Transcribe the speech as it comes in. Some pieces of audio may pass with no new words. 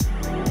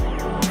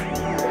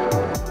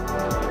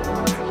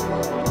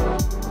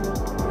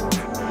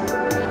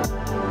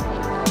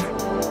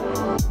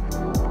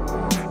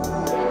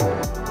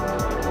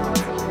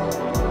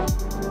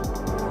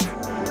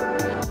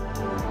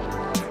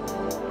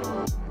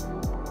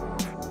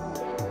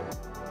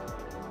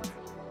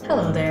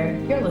Hello there,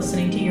 you're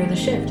listening to You're the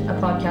Shift, a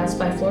podcast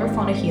by Flora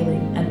Fauna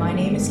Healing, and my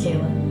name is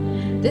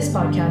Kayla. This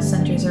podcast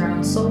centers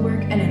around soul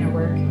work and inner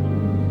work.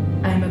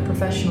 I am a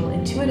professional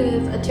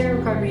intuitive, a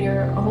tarot card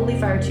reader, a Holy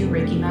Fire 2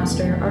 Reiki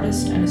master,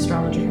 artist, and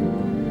astrologer.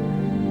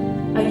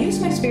 I use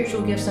my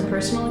spiritual gifts and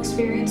personal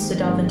experience to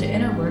delve into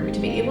inner work to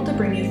be able to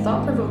bring you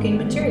thought-provoking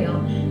material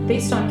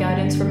based on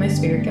guidance from my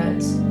spirit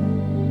guides.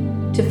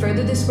 To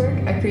further this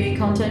work, I create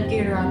content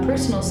geared around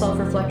personal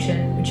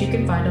self-reflection, which you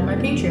can find on my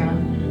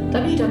Patreon,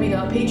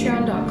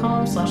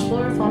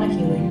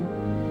 www.patreon.com/florafaunahealing.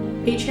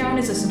 Patreon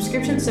is a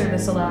subscription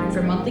service allowing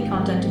for monthly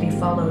content to be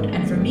followed,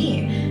 and for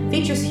me,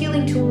 features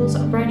healing tools,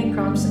 writing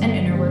prompts, and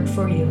inner work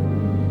for you.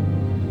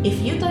 If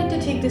you'd like to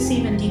take this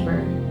even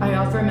deeper, I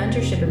offer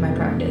mentorship in my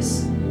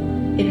practice.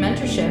 In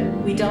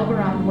mentorship, we delve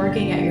around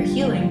working at your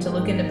healing to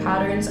look into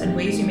patterns and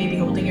ways you may be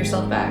holding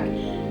yourself back.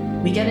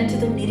 We get into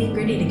the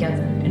nitty-gritty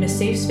together in a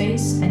safe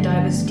space and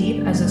dive as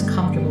deep as is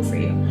comfortable for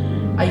you.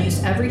 I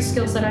use every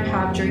skill set I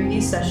have during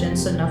these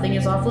sessions so nothing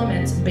is off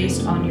limits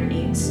based on your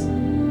needs.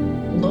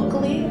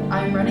 Locally,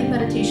 I'm running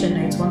meditation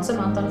nights once a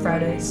month on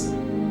Fridays.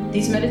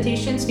 These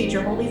meditations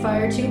feature Holy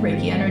Fire 2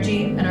 Reiki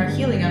energy and are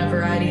healing on a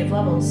variety of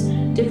levels,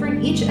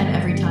 different each and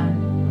every time.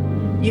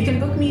 You can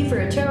book me for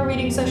a tarot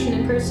reading session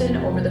in person,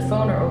 over the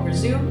phone, or over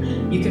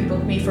Zoom. You can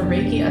book me for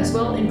Reiki as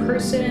well in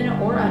person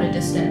or at a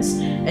distance,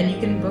 and you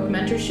can book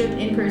mentorship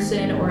in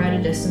person or at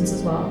a distance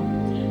as well.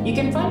 You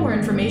can find more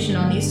information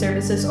on these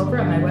services over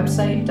at my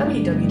website,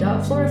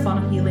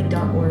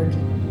 www.florafaunahealing.org.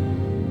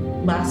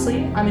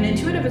 Lastly, I'm an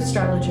intuitive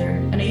astrologer,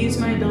 and I use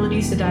my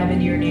abilities to dive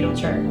into your natal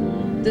chart.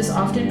 This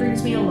often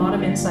brings me a lot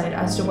of insight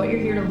as to what you're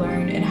here to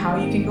learn and how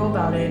you can go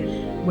about it,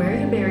 where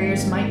your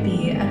barriers might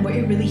be, and what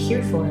you're really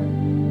here for.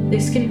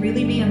 This can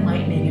really be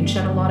enlightening and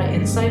shed a lot of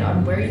insight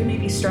on where you may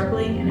be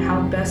struggling and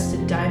how best to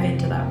dive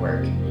into that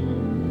work.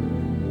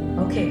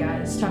 Okay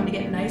guys, time to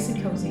get nice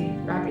and cozy,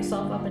 wrap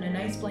yourself up in a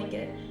nice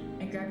blanket,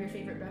 and grab your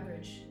favorite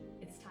beverage.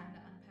 It's time to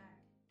unpack.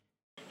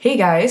 Hey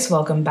guys,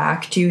 welcome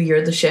back to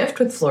You're the Shift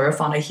with Flora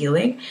Fauna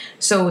Healing.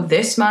 So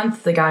this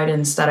month, the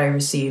guidance that I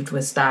received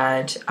was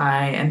that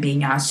I am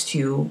being asked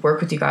to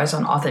work with you guys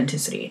on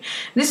authenticity.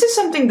 This is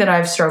something that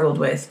I've struggled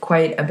with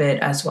quite a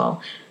bit as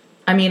well.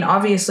 I mean,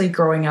 obviously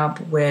growing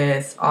up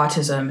with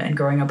autism and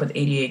growing up with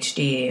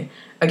ADHD,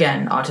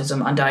 again,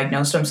 autism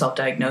undiagnosed, I'm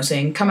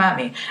self-diagnosing, come at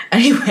me.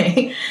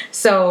 Anyway,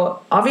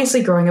 so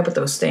obviously growing up with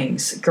those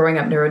things, growing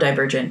up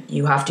neurodivergent,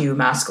 you have to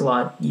mask a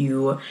lot.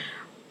 You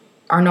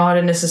are not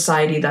in a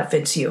society that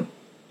fits you.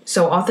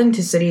 So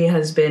authenticity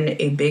has been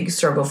a big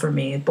struggle for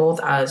me, both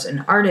as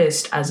an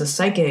artist, as a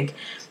psychic,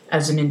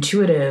 as an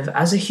intuitive,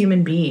 as a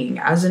human being,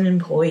 as an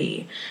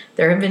employee.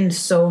 There have been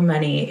so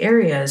many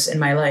areas in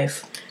my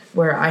life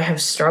where I have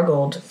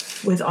struggled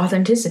with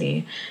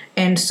authenticity.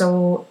 And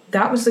so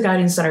that was the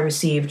guidance that I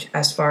received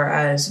as far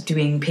as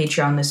doing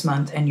Patreon this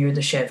month and You're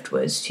the Shift,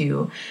 was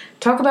to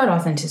talk about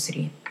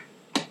authenticity.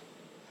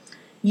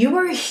 You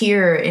are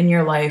here in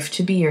your life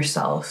to be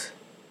yourself.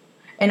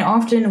 And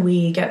often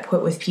we get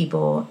put with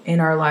people in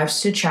our lives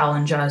to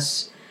challenge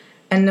us,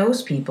 and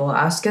those people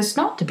ask us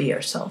not to be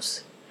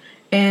ourselves.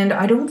 And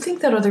I don't think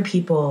that other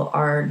people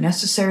are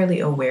necessarily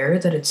aware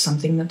that it's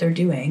something that they're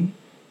doing,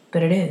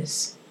 but it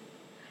is.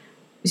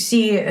 You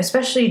see,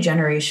 especially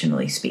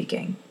generationally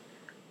speaking,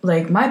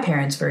 like my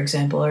parents, for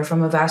example, are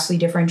from a vastly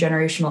different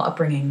generational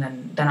upbringing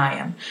than I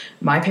am.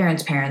 My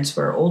parents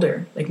were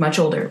older, like much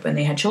older, when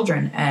they had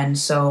children, and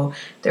so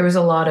there was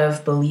a lot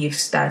of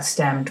beliefs that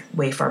stemmed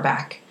way far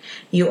back.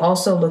 You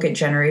also look at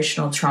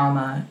generational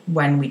trauma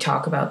when we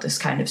talk about this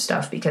kind of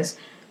stuff, because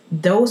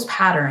those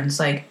patterns,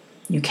 like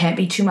you can't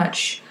be too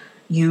much,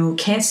 you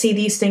can't say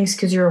these things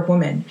because you're a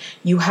woman,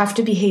 you have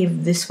to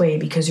behave this way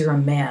because you're a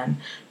man.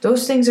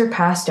 Those things are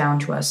passed down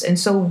to us. And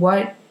so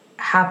what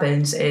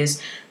happens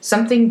is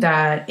something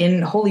that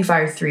in Holy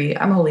Fire 3,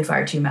 I'm a Holy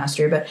Fire 2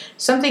 master, but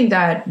something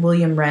that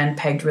William Rand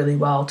pegged really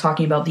well,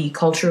 talking about the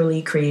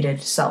culturally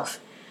created self.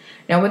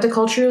 Now, what the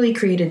culturally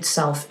created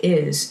self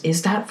is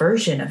that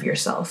version of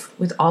yourself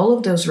with all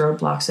of those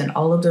roadblocks and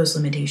all of those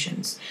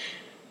limitations.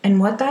 And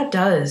what that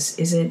does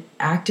is it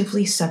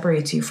actively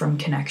separates you from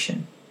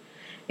connection.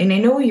 And I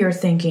know you're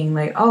thinking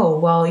like, oh,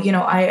 well,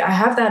 I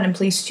have that in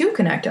place to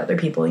connect to other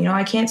people.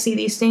 I can't see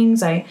these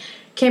things. I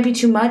can't be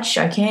too much.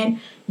 I can't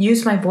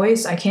use my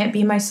voice. I can't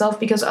be myself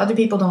because other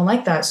people don't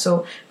like that.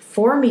 So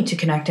for me to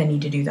connect, I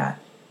need to do that.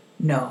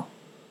 No,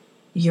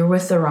 you're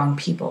with the wrong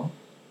people.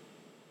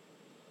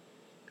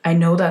 I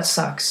know that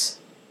sucks,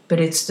 but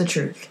it's the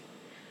truth.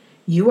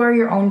 You are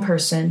your own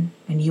person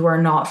and you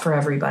are not for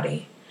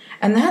everybody.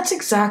 And that's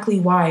exactly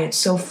why it's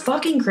so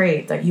fucking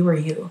great that you are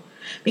you.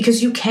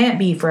 Because you can't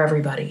be for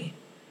everybody.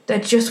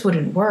 That just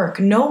wouldn't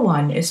work. No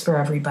one is for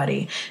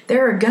everybody.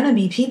 There are gonna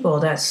be people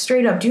that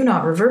straight up do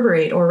not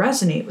reverberate or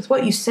resonate with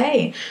what you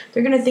say.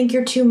 They're gonna think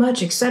you're too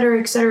much,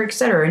 etc., etc.,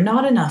 etc., and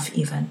not enough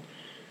even.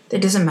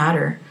 That doesn't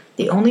matter.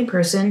 The only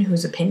person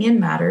whose opinion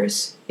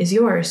matters is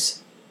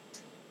yours.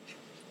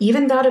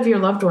 Even that of your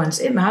loved ones,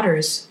 it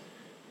matters.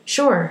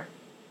 Sure,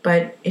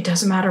 but it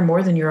doesn't matter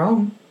more than your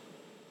own.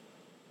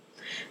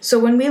 So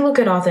when we look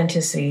at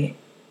authenticity,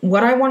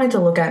 what I wanted to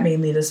look at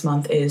mainly this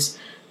month is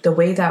the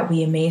way that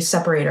we may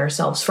separate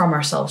ourselves from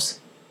ourselves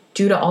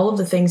due to all of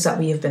the things that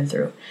we have been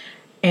through.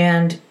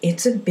 And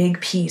it's a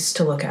big piece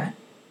to look at.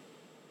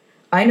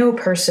 I know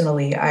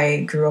personally,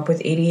 I grew up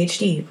with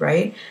ADHD,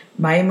 right?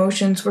 My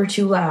emotions were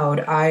too loud.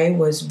 I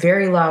was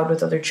very loud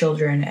with other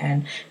children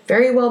and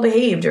very well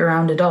behaved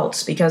around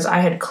adults because I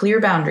had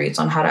clear boundaries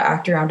on how to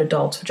act around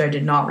adults, which I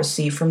did not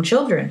receive from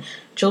children.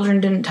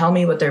 Children didn't tell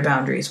me what their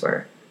boundaries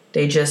were.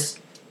 They just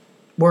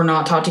were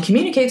not taught to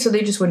communicate, so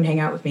they just wouldn't hang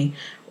out with me.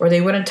 Or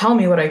they wouldn't tell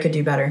me what I could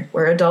do better,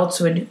 where adults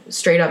would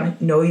straight up,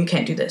 no, you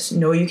can't do this.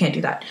 No, you can't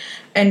do that.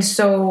 And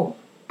so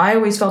I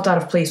always felt out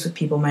of place with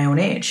people my own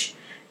age.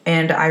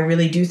 And I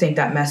really do think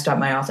that messed up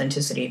my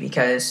authenticity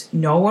because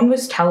no one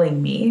was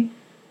telling me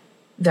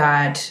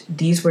that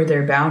these were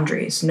their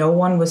boundaries. No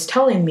one was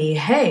telling me,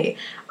 hey,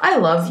 I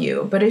love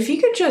you, but if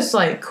you could just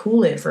like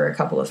cool it for a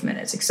couple of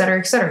minutes, et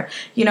cetera,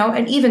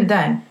 and even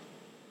then,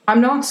 I'm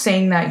not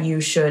saying that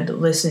you should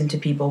listen to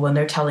people when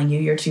they're telling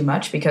you you're too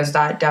much because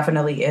that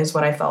definitely is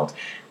what I felt.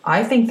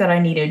 I think that I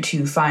needed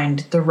to find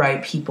the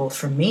right people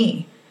for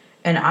me.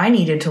 And I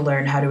needed to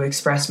learn how to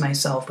express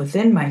myself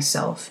within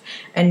myself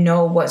and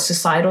know what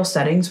societal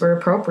settings were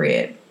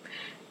appropriate.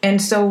 And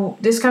so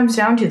this comes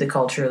down to the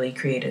culturally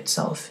created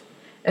self,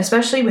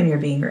 especially when you're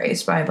being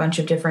raised by a bunch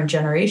of different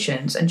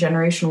generations and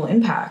generational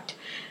impact.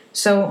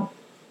 So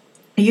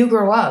you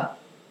grow up,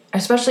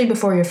 especially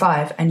before you're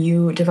 5, and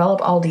you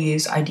develop all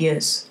these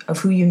ideas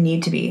of who you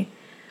need to be,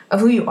 of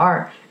who you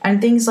are,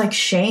 and things like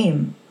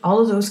shame. All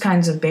of those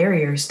kinds of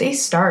barriers, they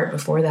start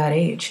before that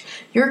age.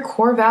 Your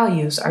core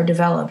values are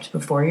developed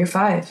before you're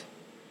 5.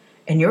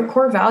 And your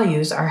core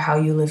values are how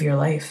you live your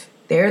life.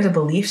 They're the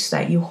beliefs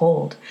that you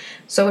hold.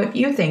 So if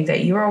you think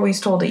that you were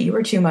always told that you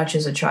were too much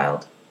as a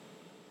child,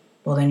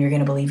 well, then you're going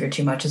to believe you're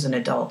too much as an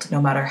adult,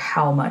 no matter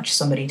how much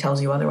somebody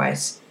tells you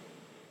otherwise.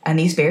 And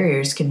these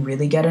barriers can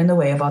really get in the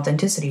way of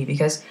authenticity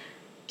because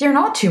you're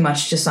not too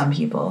much to some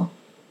people.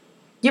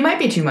 You might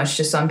be too much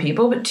to some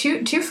people, but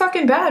too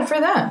fucking bad for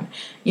them.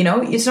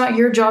 It's not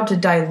your job to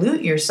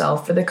dilute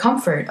yourself for the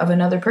comfort of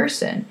another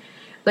person.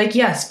 Like,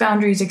 yes,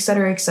 boundaries,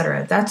 etc.,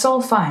 etc. That's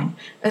all fine,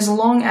 as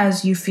long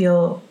as you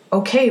feel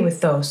okay with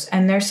those,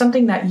 and there's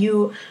something that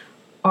you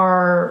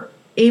are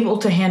able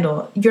to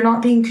handle. You're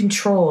not being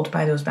controlled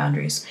by those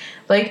boundaries.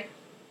 Like,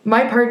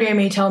 my partner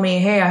may tell me,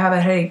 hey, I have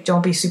a headache,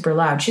 don't be super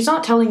loud. She's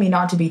not telling me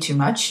not to be too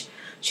much.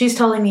 She's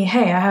telling me,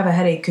 hey, I have a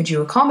headache, could you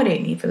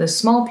accommodate me for this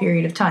small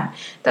period of time?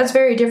 That's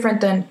very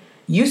different than,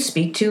 you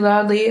speak too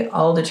loudly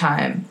all the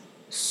time.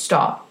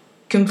 Stop.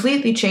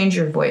 Completely change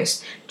your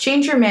voice.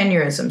 Change your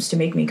mannerisms to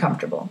make me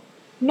comfortable.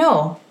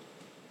 No.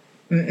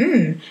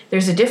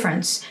 There's a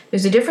difference.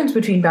 There's a difference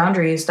between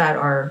boundaries that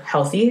are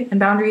healthy and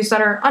boundaries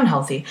that are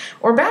unhealthy.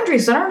 Or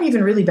boundaries that aren't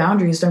even really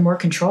boundaries, they're more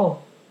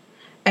control.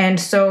 And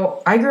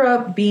so I grew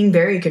up being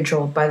very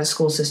controlled by the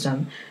school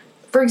system.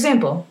 For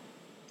example,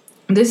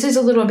 this is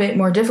a little bit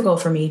more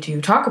difficult for me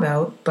to talk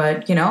about,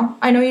 but,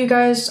 I know you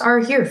guys are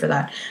here for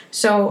that.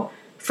 So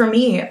for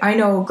me, I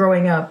know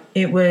growing up,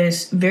 it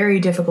was very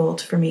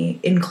difficult for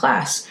me in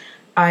class.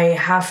 I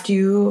have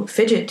to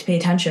fidget to pay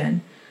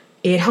attention.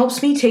 It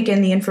helps me take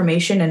in the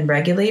information and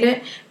regulate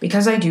it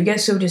because I do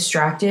get so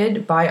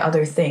distracted by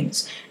other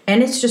things.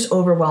 And it's just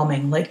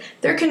overwhelming. Like,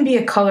 there can be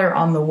a color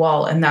on the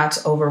wall and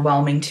that's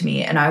overwhelming to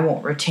me and I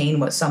won't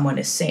retain what someone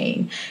is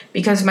saying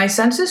because my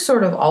senses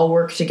sort of all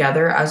work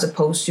together as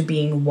opposed to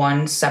being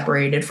one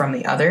separated from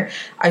the other.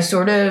 I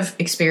sort of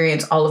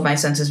experience all of my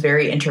senses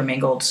very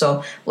intermingled.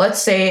 So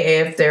let's say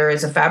if there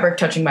is a fabric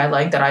touching my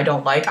leg that I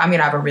don't like, I'm going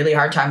to have a really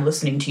hard time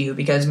listening to you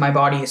because my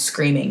body is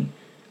screaming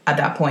at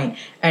that point.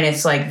 And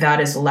it's like, that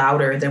is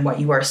louder than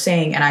what you are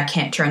saying. And I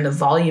can't turn the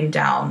volume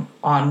down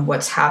on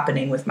what's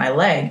happening with my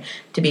leg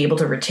to be able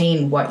to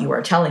retain what you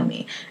are telling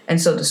me. And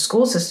so the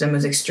school system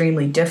is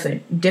extremely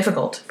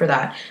difficult for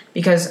that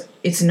because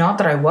it's not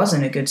that I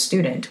wasn't a good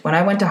student. When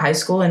I went to high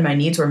school and my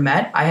needs were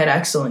met, I had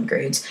excellent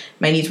grades.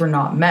 My needs were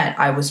not met.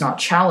 I was not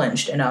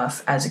challenged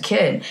enough as a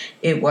kid.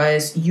 It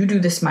was, you do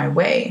this my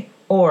way,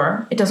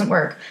 or it doesn't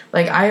work.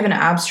 Like, I have an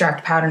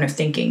abstract pattern of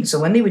thinking, so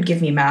when they would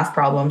give me math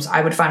problems, I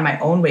would find my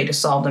own way to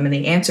solve them and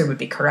the answer would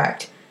be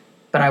correct.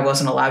 But I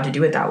wasn't allowed to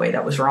do it that way.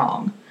 That was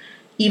wrong.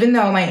 Even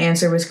though my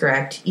answer was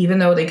correct, even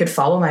though they could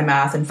follow my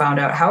math and found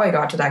out how I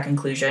got to that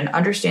conclusion,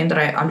 understand that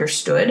I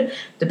understood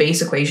the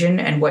base equation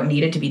and what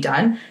needed to be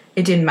done,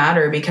 it didn't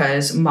matter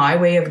because my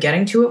way of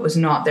getting to it was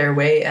not their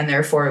way, and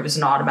therefore it was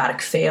an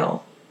automatic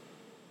fail.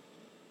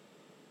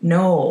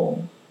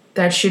 No,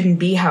 that shouldn't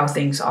be how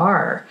things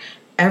are.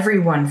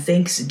 Everyone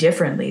thinks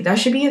differently. That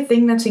should be a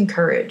thing that's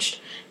encouraged,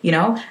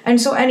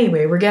 And so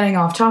anyway, we're getting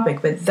off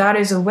topic, but that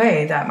is a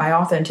way that my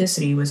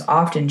authenticity was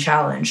often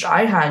challenged.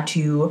 I had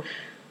to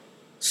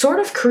sort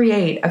of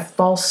create a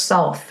false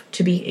self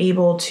to be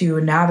able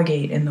to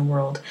navigate in the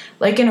world.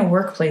 Like in a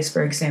workplace,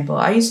 for example,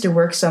 I used to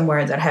work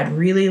somewhere that had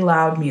really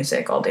loud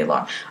music all day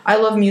long. I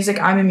love music.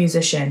 I'm a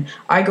musician.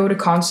 I go to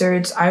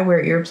concerts. I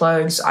wear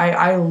earplugs.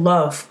 I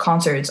love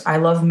concerts. I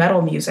love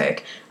metal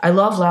music. I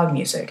love loud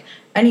music.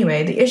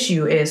 Anyway, the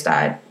issue is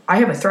that I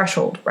have a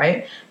threshold,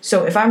 right?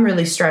 So if I'm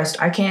really stressed,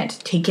 I can't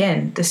take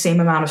in the same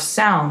amount of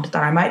sound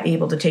that I might be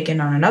able to take in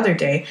on another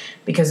day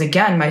because,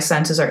 again, my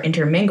senses are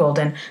intermingled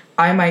and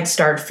I might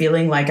start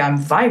feeling like I'm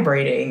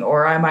vibrating,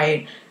 or I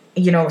might,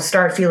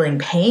 start feeling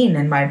pain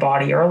in my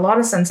body, or a lot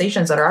of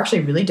sensations that are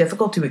actually really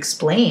difficult to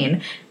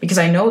explain because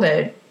I know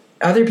that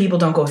other people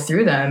don't go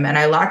through them and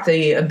I lack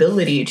the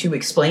ability to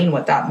explain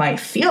what that might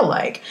feel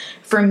like.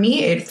 For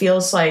me, it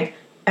feels like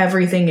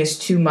everything is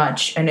too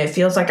much and it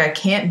feels like I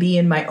can't be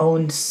in my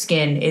own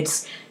skin.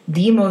 It's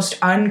the most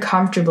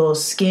uncomfortable,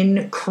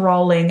 skin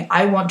crawling,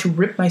 I want to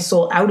rip my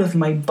soul out of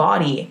my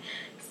body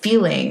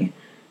feeling,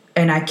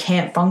 and I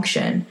can't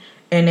function.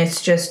 And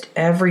it's just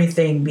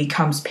everything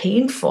becomes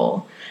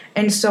painful.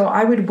 And so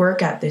I would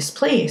work at this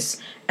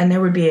place and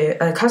there would be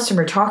a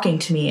customer talking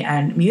to me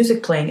and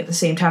music playing at the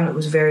same time that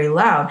was very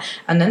loud.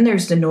 And then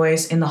there's the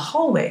noise in the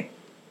hallway.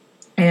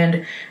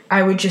 And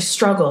I would just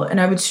struggle, and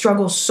I would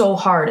struggle so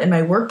hard, and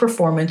my work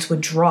performance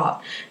would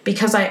drop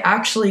because I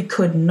actually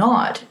could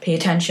not pay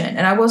attention,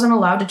 and I wasn't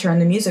allowed to turn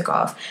the music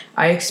off.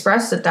 I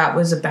expressed that that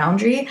was a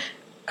boundary.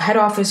 Head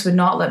office would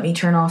not let me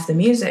turn off the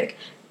music.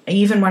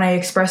 Even when I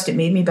expressed it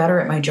made me better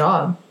at my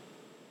job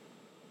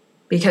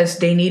because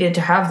they needed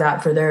to have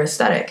that for their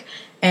aesthetic.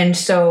 And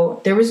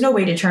so there was no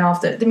way to turn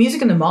off the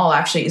music in the mall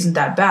actually isn't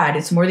that bad.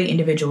 It's more the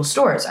individual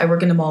stores. I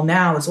work in the mall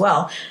now as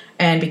well.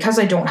 And because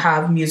I don't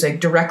have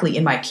music directly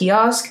in my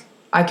kiosk,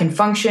 I can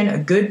function a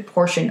good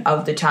portion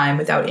of the time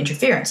without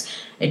interference.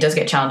 It does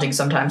get challenging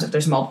sometimes if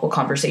there's multiple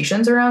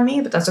conversations around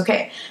me, but that's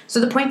okay. So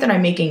the point that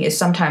I'm making is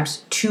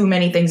sometimes too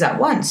many things at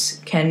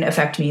once can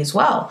affect me as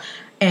well.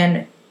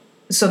 And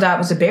so that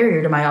was a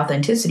barrier to my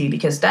authenticity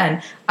because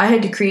then I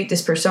had to create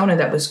this persona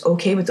that was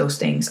okay with those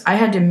things. I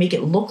had to make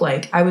it look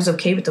like I was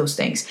okay with those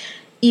things,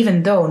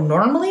 even though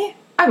normally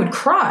I would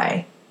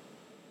cry.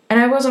 And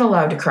I wasn't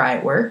allowed to cry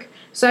at work.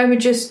 So I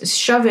would just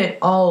shove it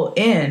all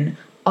in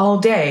all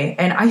day.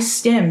 And I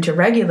stim to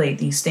regulate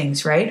these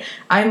things, right?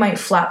 I might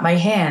flap my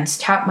hands,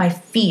 tap my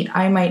feet.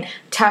 I might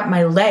tap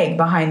my leg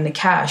behind the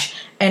cash.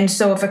 And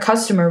so if a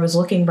customer was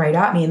looking right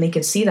at me and they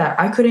could see that,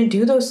 I couldn't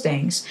do those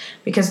things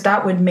because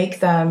that would make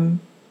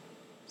them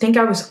think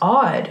I was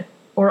odd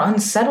or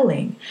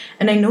unsettling.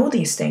 And I know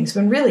these things,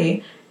 but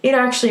really, it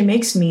actually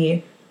makes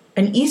me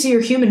an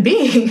easier human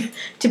being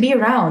to be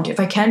around if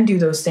I can do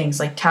those things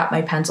like tap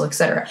my pencil,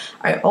 etc.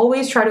 I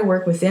always try to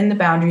work within the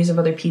boundaries of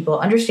other people,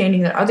 understanding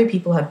that other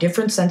people have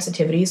different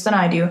sensitivities than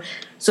I do.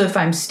 So if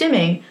I'm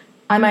stimming,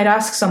 I might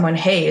ask someone,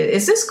 hey,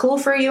 is this cool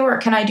for you or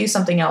can I do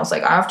something else?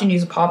 Like I often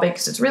use a Poppet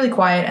because it's really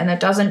quiet and that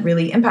doesn't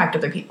really impact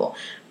other people.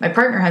 My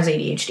partner has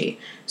ADHD,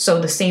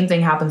 so the same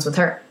thing happens with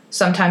her.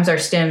 Sometimes our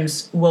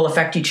stims will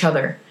affect each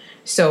other.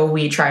 So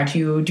we try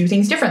to do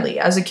things differently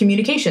as a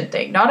communication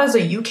thing, not as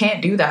a you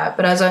can't do that,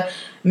 but as a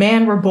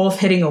man, we're both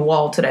hitting a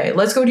wall today.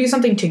 Let's go do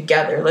something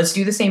together. Let's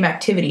do the same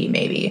activity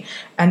maybe.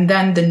 And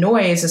then the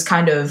noise is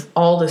kind of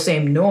all the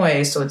same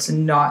noise, so it's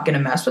not going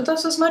to mess with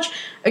us as much.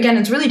 Again,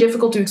 it's really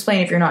difficult to explain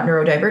if you're not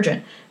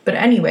neurodivergent. But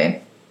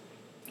anyway,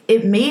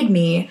 it made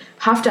me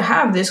have to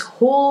have this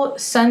whole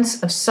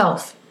sense of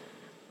self.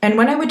 And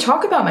when I would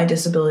talk about my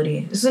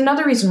disability, this is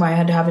another reason why I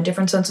had to have a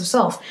different sense of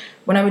self.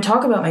 When I would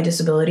talk about my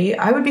disability,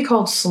 I would be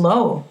called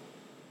slow.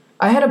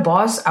 I had a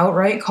boss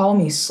outright call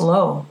me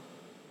slow.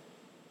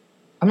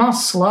 I'm not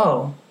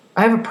slow.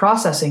 I have a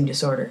processing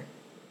disorder.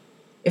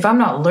 If I'm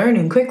not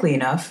learning quickly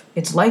enough,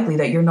 it's likely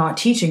that you're not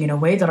teaching in a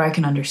way that I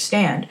can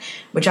understand,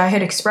 which I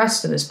had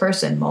expressed to this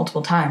person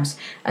multiple times.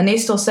 And they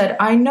still said,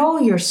 I know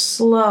you're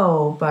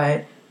slow,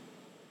 but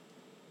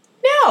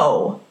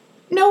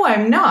no,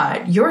 I'm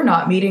not. You're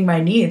not meeting my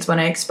needs when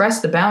I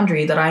express the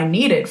boundary that I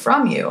needed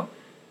from you.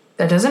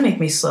 That doesn't make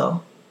me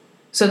slow.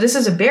 So this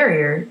is a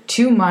barrier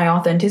to my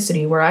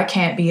authenticity where I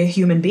can't be a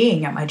human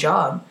being at my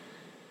job.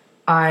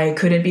 I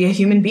couldn't be a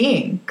human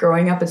being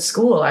growing up at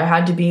school. I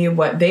had to be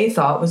what they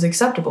thought was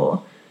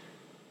acceptable.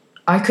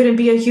 I couldn't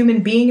be a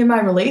human being in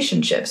my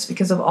relationships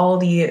because of all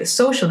the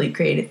socially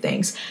created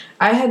things.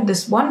 I had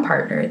this one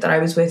partner that I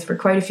was with for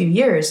quite a few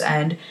years,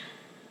 and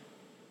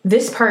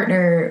this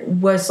partner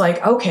was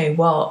like, okay,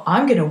 well,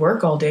 I'm going to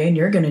work all day and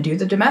you're going to do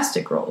the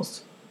domestic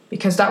roles,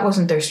 because that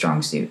wasn't their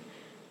strong suit.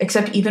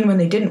 Except even when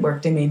they didn't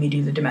work, they made me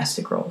do the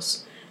domestic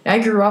roles. I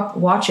grew up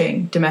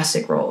watching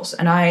domestic roles,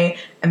 and I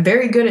am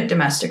very good at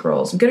domestic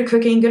roles. I'm good at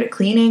cooking, good at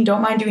cleaning,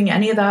 don't mind doing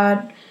any of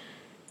that.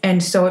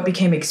 And so it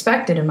became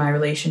expected in my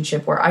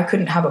relationship where I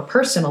couldn't have a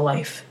personal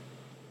life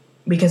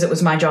because it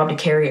was my job to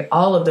carry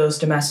all of those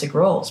domestic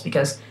roles,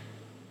 because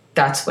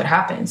that's what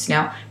happens.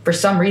 Now, for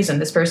some reason,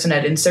 this person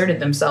had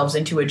inserted themselves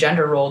into a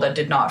gender role that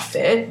did not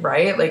fit,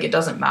 right? Like, it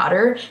doesn't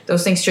matter.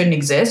 Those things shouldn't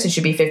exist. It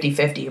should be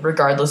 50-50,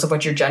 regardless of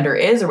what your gender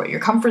is or what your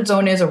comfort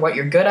zone is or what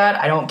you're good at.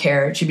 I don't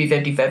care. It should be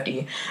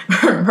 50-50,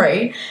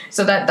 right?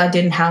 So that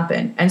didn't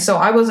happen. And so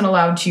I wasn't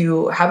allowed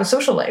to have a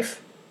social life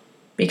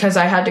because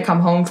I had to come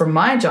home from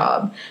my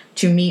job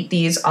to meet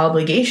these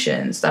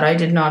obligations that I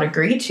did not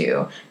agree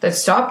to, that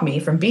stopped me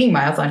from being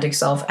my authentic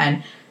self.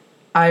 And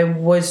I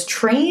was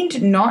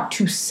trained not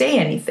to say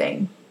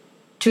anything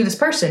to this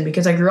person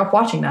because I grew up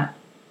watching that.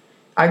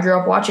 I grew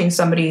up watching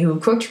somebody who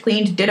cooked,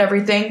 cleaned, did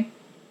everything,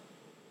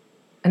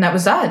 and that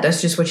was that.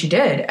 That's just what she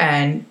did.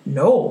 And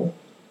no,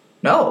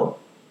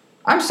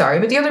 I'm sorry,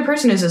 but the other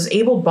person is as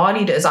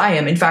able-bodied as I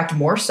am, in fact,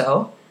 more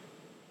so.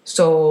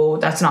 So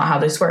that's not how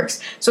this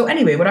works. So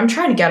anyway, what I'm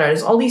trying to get at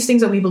is all these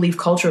things that we believe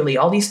culturally,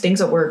 all these things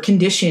that we're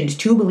conditioned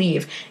to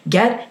believe,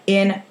 get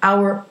in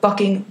our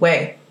fucking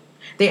way.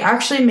 They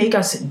actually make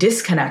us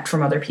disconnect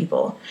from other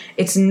people.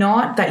 It's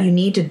not that you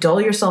need to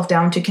dull yourself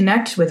down to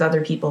connect with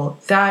other people.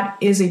 That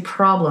is a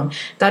problem.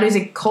 That is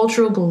a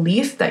cultural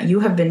belief that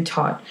you have been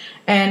taught.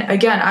 And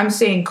again, I'm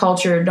saying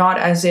culture not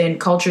as in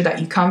culture that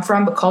you come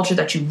from, but culture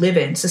that you live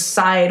in,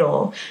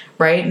 societal,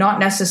 right? Not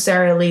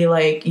necessarily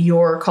like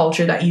your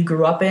culture that you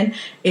grew up in.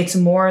 It's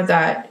more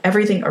that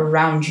everything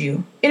around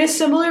you. In a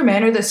similar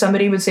manner that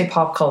somebody would say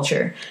pop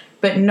culture,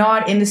 but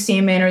not in the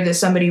same manner that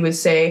somebody would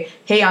say,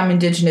 hey, I'm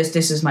indigenous,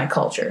 this is my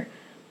culture.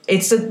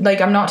 It's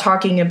like, I'm not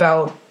talking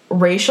about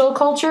racial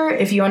culture,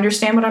 if you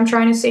understand what I'm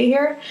trying to say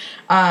here.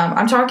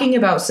 I'm talking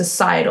about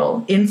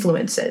societal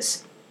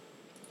influences.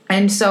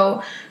 And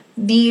so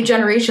the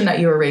generation that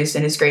you were raised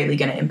in is greatly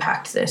going to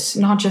impact this,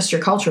 not just your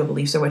cultural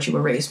beliefs or what you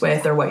were raised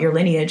with or what your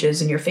lineage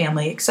is in your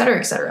family, et cetera,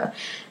 et cetera.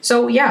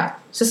 So yeah,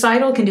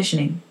 societal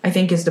conditioning, I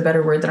think, is the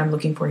better word that I'm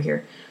looking for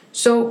here.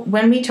 So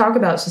when we talk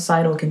about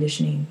societal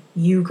conditioning,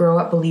 you grow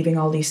up believing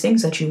all these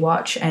things that you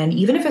watch, and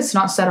even if it's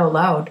not said out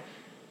loud,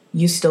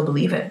 you still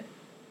believe it.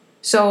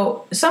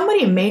 So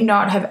somebody may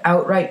not have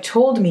outright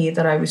told me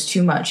that I was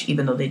too much,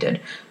 even though they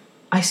did.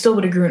 I still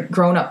would have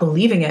grown up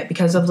believing it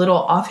because of little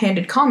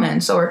offhanded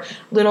comments or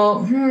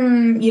little,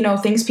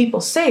 things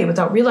people say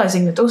without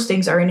realizing that those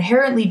things are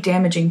inherently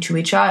damaging to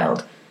a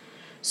child.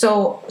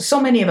 So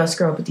many of us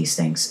grow up with these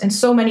things, and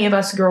so many of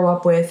us grow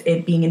up with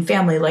it being in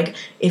family. Like,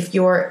 if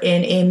you're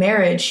in a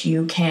marriage,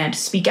 you can't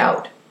speak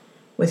out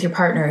with your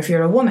partner if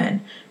you're a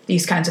woman,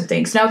 these kinds of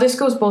things. Now, this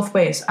goes both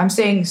ways. I'm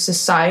saying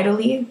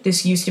societally,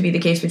 this used to be the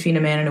case between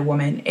a man and a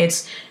woman.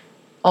 It's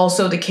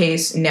also the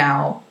case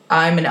now.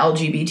 I'm an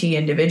LGBT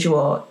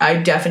individual. I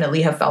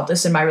definitely have felt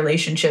this in my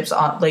relationships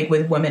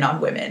with women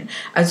on women,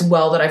 as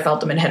well that I felt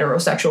them in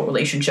heterosexual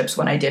relationships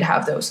when I did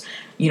have those.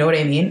 You know what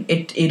I mean?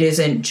 It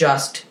isn't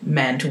just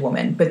man to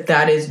woman, but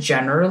that is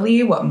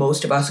generally what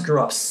most of us grew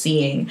up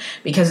seeing,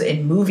 because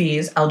in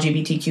movies,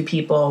 LGBTQ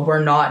people were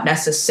not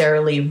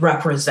necessarily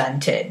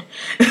represented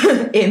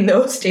in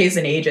those days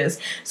and ages.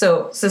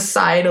 So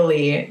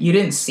societally, you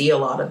didn't see a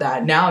lot of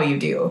that. Now you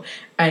do.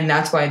 And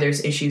that's why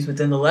there's issues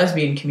within the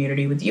lesbian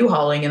community with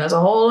U-hauling, and that's a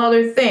whole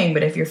other thing.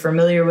 But if you're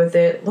familiar with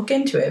it, look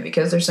into it,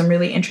 because there's some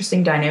really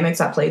interesting dynamics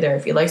at play there.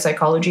 If you like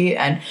psychology,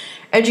 and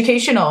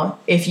educational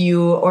if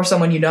you or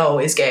someone you know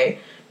is gay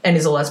and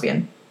is a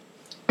lesbian.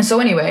 So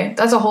anyway,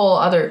 that's a whole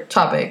other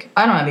topic.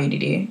 I don't have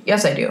ADD.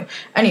 Yes, I do.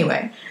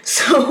 Anyway,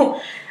 so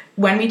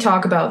when we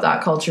talk about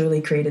that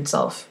culturally created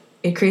self,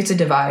 it creates a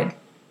divide.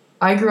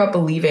 I grew up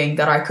believing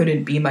that I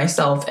couldn't be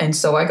myself, and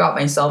so I got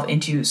myself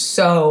into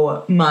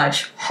so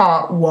much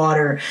hot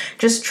water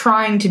just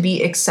trying to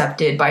be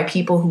accepted by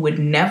people who would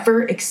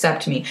never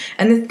accept me.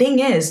 And the thing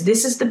is,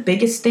 this is the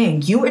biggest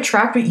thing. You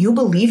attract what you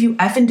believe you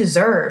effing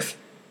deserve.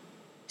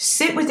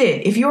 Sit with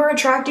it. If you're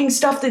attracting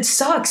stuff that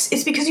sucks,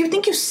 it's because you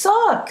think you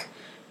suck.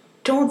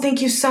 Don't think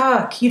you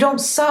suck. You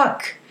don't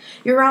suck.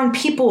 You're around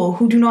people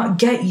who do not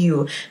get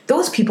you.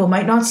 Those people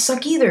might not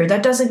suck either.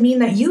 That doesn't mean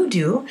that you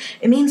do.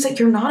 It means that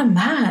you're not a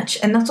match,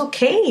 and that's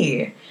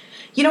okay.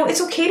 You know,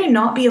 it's okay to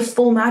not be a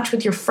full match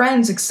with your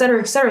friends,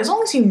 etc., as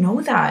long as you know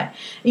that,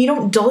 and you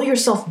don't dull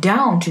yourself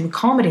down to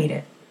accommodate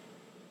it.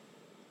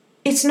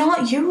 It's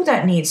not you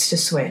that needs to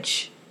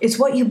switch. It's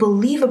what you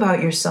believe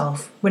about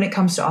yourself when it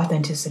comes to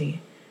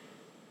authenticity.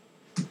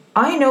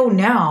 I know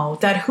now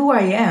that who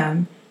I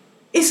am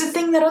is the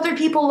thing that other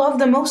people love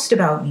the most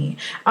about me.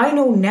 I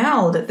know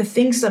now that the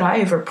things that I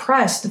have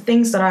repressed, the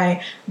things that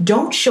I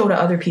don't show to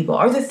other people,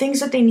 are the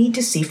things that they need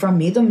to see from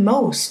me the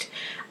most.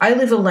 I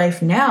live a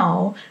life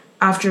now,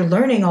 after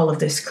learning all of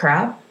this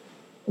crap,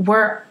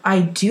 where I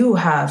do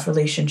have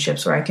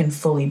relationships where I can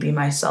fully be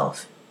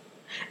myself.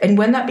 And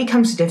when that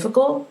becomes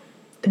difficult,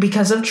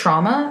 because of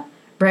trauma,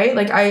 right?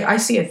 Like, I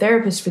see a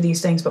therapist for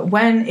these things, but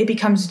when it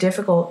becomes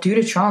difficult due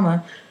to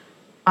trauma,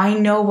 I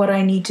know what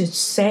I need to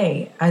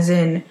say, as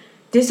in,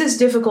 this is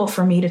difficult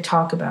for me to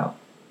talk about.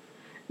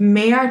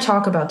 May I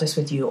talk about this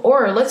with you?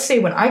 Or let's say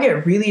when I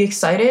get really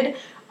excited,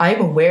 I'm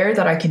aware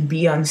that I can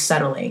be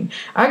unsettling.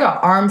 I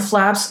got arm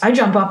flaps. I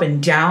jump up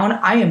and down.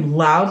 I am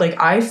loud.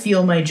 Like, I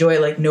feel my joy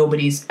like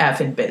nobody's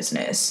effing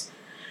business.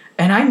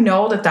 And I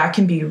know that that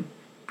can be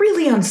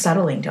really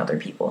unsettling to other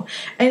people.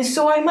 And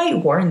so I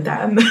might warn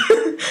them.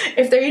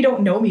 If they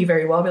don't know me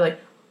very well, I'll be like,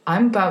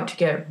 I'm about to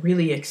get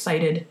really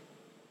excited.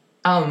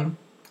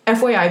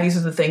 FYI, these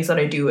are the things that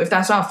I do. If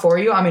that's not for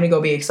you, I'm going to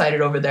go be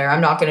excited over there. I'm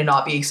not going to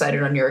not be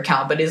excited on your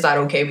account, but is that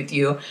okay with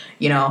you?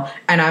 You know,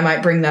 and I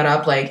might bring that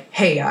up like,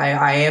 hey,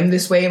 I am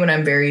this way when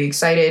I'm very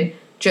excited.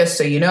 Just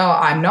so you know,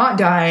 I'm not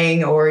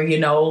dying, or, you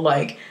know,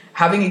 like,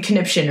 having a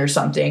conniption or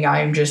something.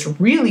 I am just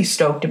really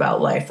stoked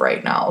about life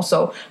right now.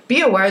 So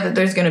be aware that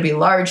there's going to be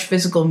large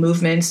physical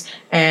movements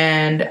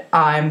and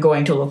I'm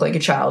going to look like a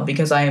child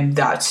because I am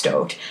that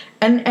stoked.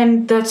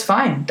 And that's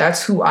fine.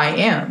 That's who I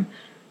am.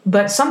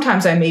 But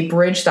sometimes I may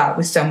bridge that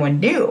with someone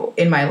new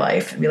in my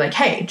life and be like,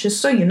 hey, just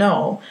so you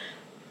know,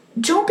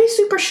 don't be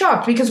super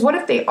shocked, because what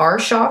if they are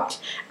shocked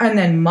and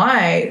then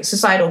my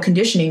societal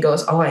conditioning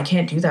goes, oh, I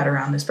can't do that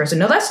around this person.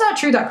 No, that's not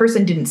true. That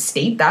person didn't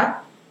state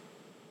that.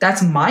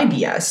 That's my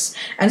BS.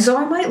 And so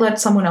I might let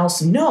someone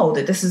else know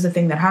that this is the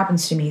thing that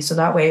happens to me. So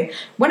that way,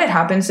 when it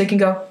happens, they can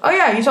go, oh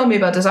yeah, you told me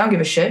about this. I don't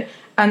give a shit.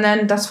 And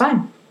then that's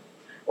fine.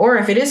 Or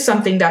if it is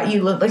something that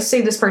let's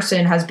say this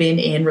person has been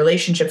in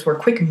relationships where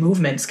quick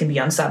movements can be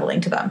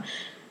unsettling to them.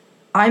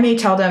 I may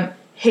tell them,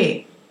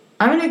 hey,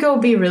 I'm going to go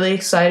be really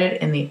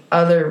excited in the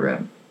other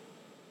room.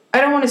 I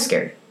don't want to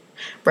scare you,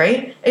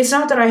 right? It's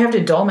not that I have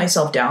to dull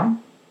myself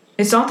down.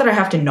 It's not that I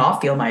have to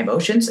not feel my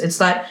emotions. It's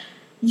that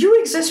you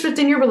exist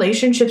within your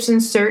relationships in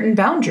certain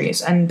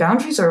boundaries, and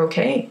boundaries are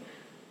okay.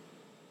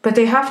 But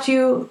they have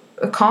to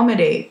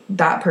accommodate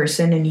that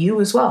person and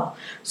you as well.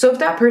 So if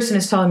that person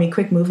is telling me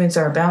quick movements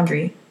are a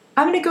boundary,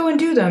 I'm going to go and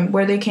do them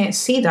where they can't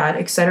see that,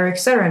 et cetera,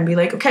 and be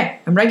like, okay,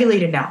 I'm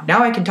regulated now.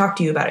 Now I can talk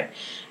to you about it.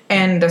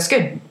 And that's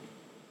good.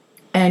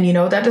 And,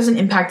 that doesn't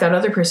impact that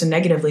other person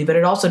negatively, but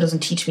it also doesn't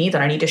teach me that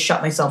I need to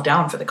shut myself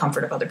down for the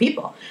comfort of other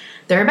people.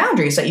 There are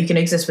boundaries that you can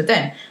exist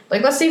within.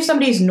 Like, let's say if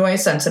somebody's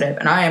noise sensitive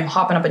and I am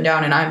hopping up and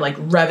down and I'm like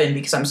revving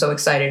because I'm so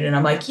excited and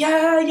I'm like,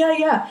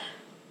 yeah.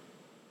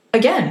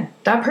 Again,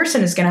 that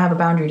person is going to have a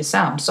boundary to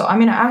sound. So I'm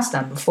going to ask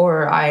them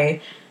before I,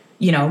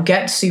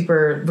 get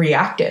super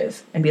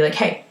reactive and be like,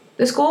 hey,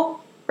 this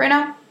cool right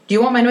now? Do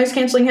you want my noise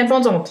canceling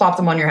headphones? I'm going to plop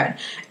them on your head.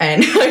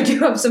 And I do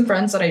have some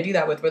friends that I do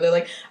that with where they're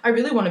like, I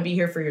really want to be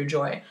here for your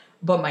joy,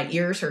 but my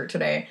ears hurt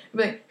today. I'm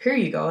like, here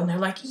you go. And they're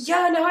like,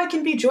 yeah, now I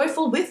can be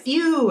joyful with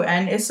you.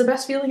 And it's the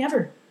best feeling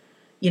ever.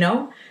 You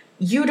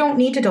don't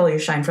need to dull your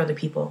shine for other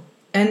people.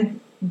 And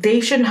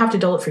they shouldn't have to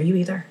dull it for you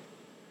either.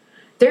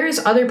 There's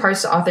other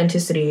parts to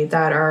authenticity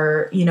that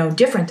are,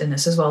 different than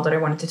this as well that I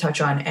wanted to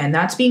touch on. And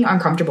that's being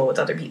uncomfortable with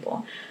other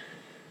people.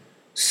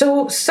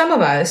 So some of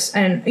us,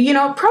 and,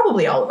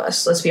 probably all of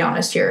us, let's be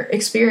honest here,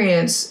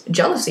 experience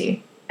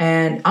jealousy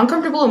and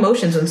uncomfortable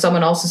emotions when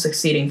someone else is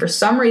succeeding. For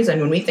some reason,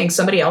 when we think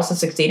somebody else is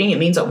succeeding, it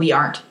means that we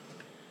aren't.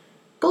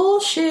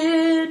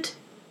 Bullshit.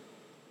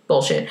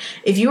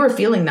 If you are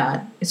feeling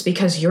that, it's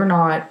because you're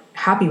not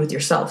happy with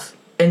yourself.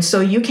 And so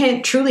you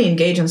can't truly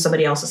engage in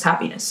somebody else's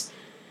happiness.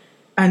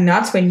 And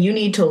that's when you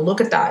need to look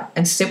at that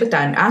and sit with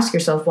that and ask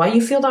yourself why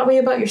you feel that way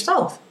about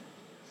yourself.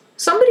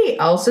 Somebody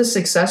else's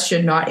success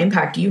should not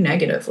impact you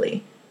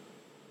negatively.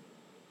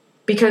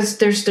 Because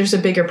there's a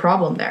bigger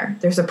problem there.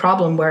 There's a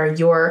problem where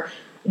you're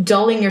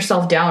dulling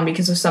yourself down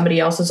because of somebody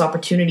else's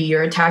opportunity.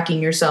 You're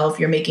attacking yourself.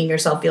 You're making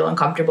yourself feel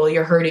uncomfortable.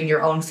 You're hurting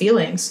your own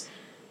feelings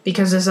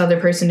because this other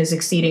person is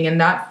exceeding. And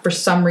that, for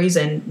some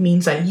reason,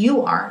 means that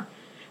you aren't.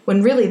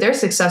 When really their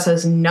success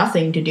has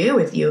nothing to do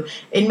with you.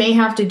 It may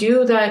have to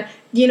do that,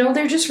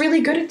 they're just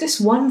really good at this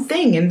one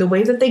thing and the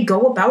way that they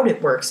go about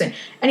it works. And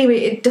anyway,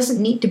 it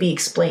doesn't need to be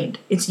explained.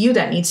 It's you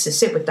that needs to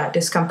sit with that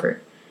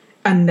discomfort.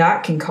 And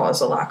that can cause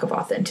a lack of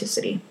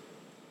authenticity.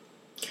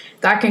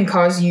 That can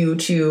cause you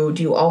to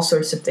do all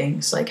sorts of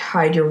things, like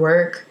hide your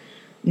work,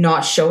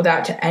 not show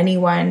that to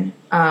anyone,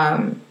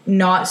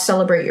 not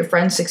celebrate your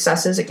friends'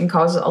 successes. It can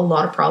cause a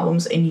lot of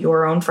problems in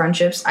your own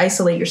friendships.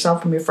 Isolate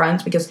yourself from your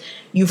friends because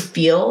you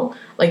feel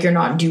like you're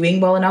not doing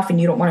well enough and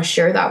you don't want to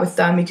share that with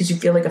them because you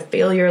feel like a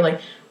failure.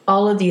 Like,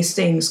 all of these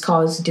things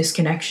cause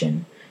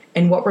disconnection.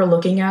 And what we're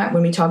looking at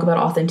when we talk about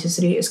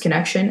authenticity is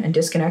connection and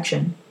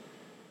disconnection.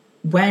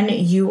 When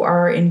you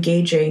are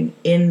engaging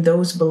in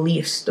those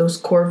beliefs, those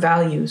core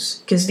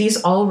values, because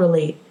these all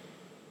relate,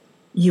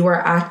 you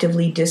are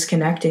actively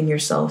disconnecting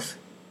yourself.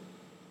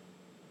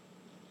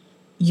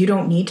 You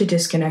don't need to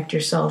disconnect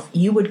yourself.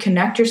 You would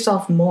connect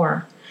yourself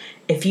more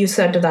if you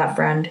said to that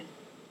friend,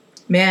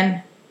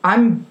 man,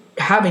 I'm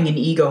having an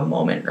ego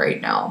moment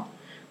right now,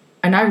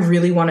 and I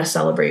really want to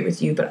celebrate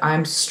with you, but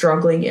I'm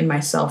struggling in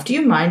myself. Do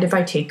you mind if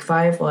I take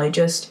 5 while I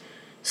just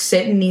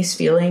sit in these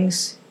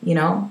feelings,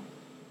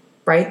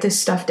 write this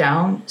stuff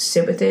down,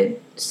 sit with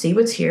it, see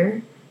what's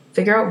here,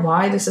 figure out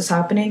why this is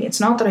happening? It's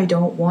not that I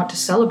don't want to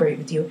celebrate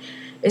with you.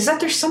 It's that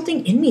there's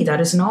something in me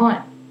that is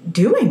not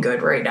doing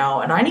good right now,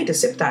 and I need to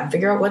sit with that and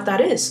figure out what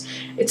that is.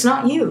 It's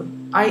not you.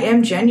 I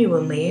am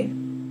genuinely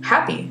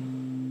happy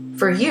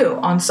for you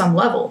on some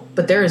level,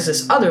 but there is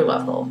this other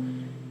level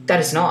that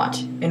is not,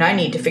 and I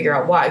need to figure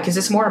out why, because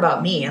it's more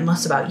about me and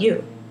less about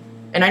you.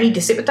 And I need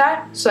to sit with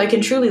that so I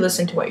can truly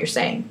listen to what you're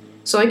saying,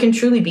 so I can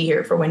truly be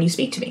here for when you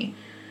speak to me.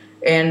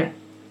 And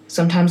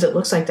sometimes it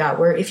looks like that,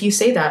 where if you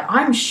say that,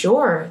 I'm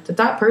sure that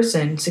that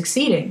person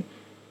succeeding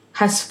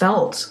has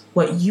felt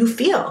what you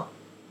feel.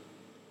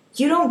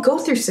 You don't go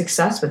through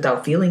success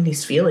without feeling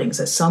these feelings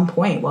at some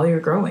point while you're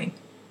growing.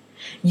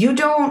 You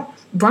don't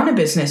run a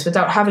business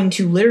without having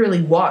to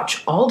literally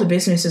watch all the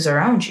businesses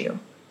around you.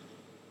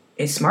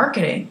 It's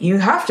marketing. You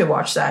have to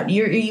watch that.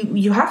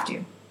 You have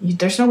to.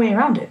 There's no way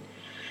around it.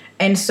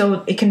 And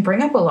so it can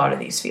bring up a lot of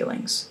these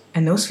feelings.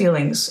 And those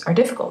feelings are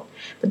difficult,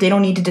 but they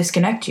don't need to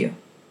disconnect you.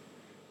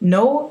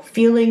 No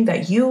feeling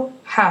that you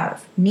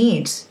have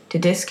needs to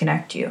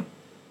disconnect you.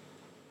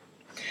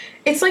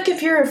 It's like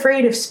if you're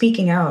afraid of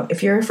speaking out,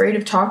 if you're afraid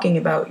of talking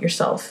about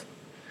yourself,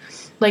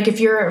 like if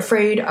you're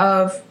afraid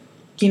of,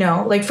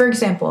 like for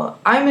example,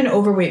 I'm an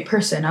overweight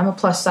person, I'm a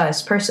plus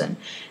size person,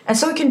 and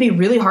so it can be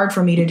really hard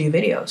for me to do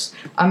videos.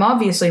 I'm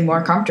obviously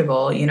more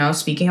comfortable,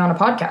 speaking on a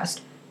podcast.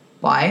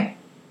 Why?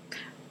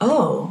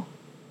 Oh,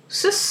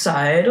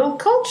 societal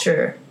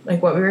culture,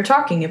 like what we were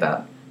talking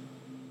about.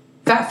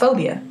 Fat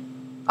phobia.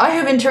 I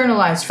have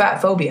internalized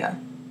fat phobia.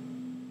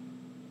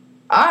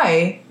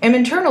 I am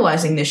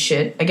internalizing this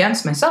shit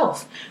against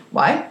myself.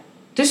 Why?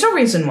 There's no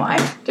reason why.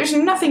 There's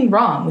nothing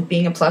wrong with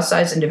being a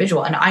plus-size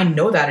individual, and I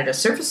know that at a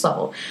surface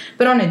level.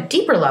 But on a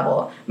deeper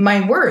level,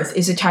 my worth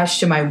is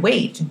attached to my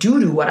weight due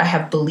to what I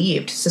have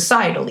believed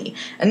societally.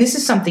 And this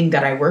is something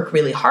that I work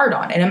really hard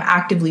on, and I'm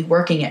actively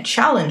working at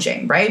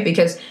challenging, right?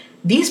 Because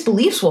these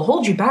beliefs will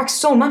hold you back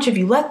so much if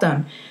you let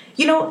them.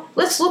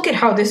 Let's look at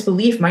how this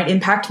belief might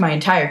impact my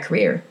entire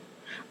career.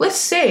 Let's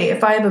say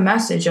if I have a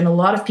message and a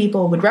lot of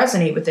people would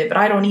resonate with it, but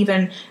I don't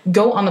even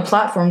go on the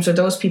platforms where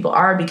those people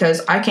are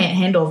because I can't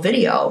handle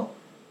video.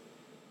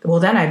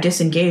 Well, then I've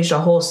disengaged a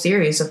whole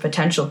series of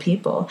potential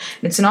people.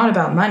 It's not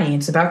about money,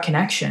 it's about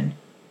connection.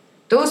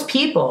 Those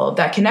people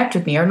that connect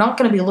with me are not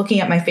going to be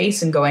looking at my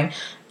face and going,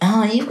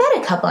 oh, you've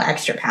got a couple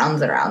extra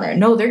pounds around there.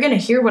 No, they're going to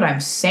hear what I'm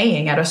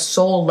saying at a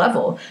soul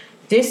level.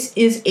 This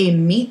is a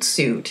meat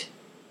suit.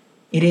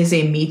 It is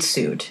a meat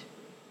suit.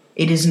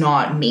 It is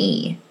not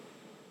me.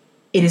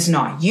 It is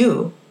not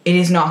you. It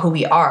is not who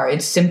we are.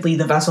 It's simply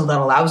the vessel that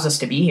allows us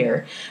to be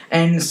here.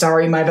 And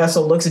sorry, my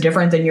vessel looks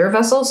different than your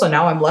vessel, so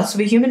now I'm less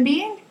of a human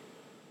being?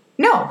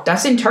 No,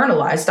 that's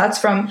internalized. That's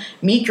from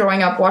me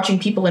growing up watching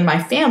people in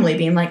my family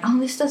being like,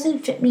 oh, this doesn't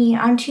fit me,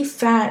 I'm too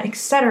fat,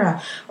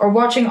 etc. Or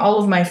watching all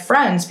of my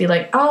friends be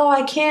like, oh,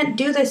 I can't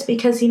do this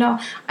because,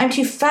 I'm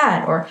too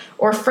fat.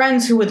 Or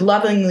friends who would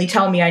lovingly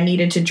tell me I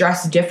needed to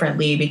dress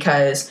differently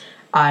because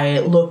I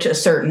looked a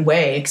certain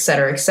way,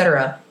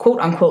 etc., quote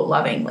unquote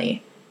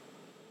lovingly.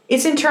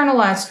 It's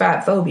internalized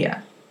fat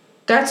phobia.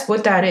 That's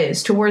what that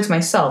is towards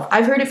myself.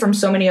 I've heard it from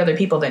so many other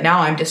people that now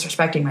I'm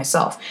disrespecting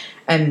myself,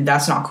 and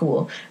that's not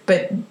cool.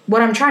 But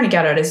what I'm trying to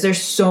get at is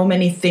there's so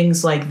many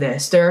things like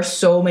this. There are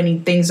so many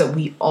things that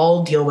we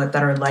all deal with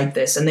that are like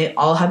this, and they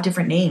all have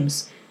different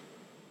names,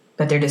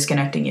 but they're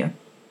disconnecting you.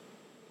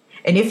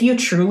 And if you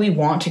truly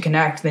want to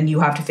connect, then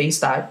you have to face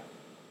that.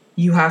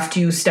 You have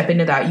to step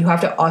into that. You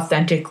have to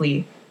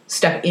authentically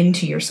step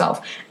into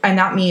yourself. And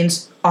that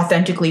means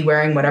authentically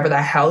wearing whatever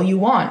the hell you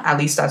want. At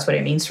least that's what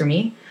it means for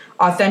me.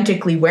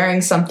 Authentically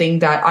wearing something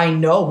that I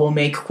know will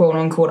make quote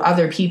unquote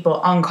other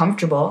people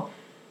uncomfortable.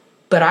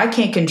 But I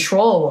can't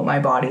control what my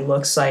body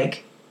looks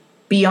like.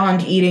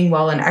 Beyond eating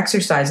well and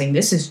exercising,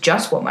 this is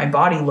just what my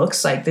body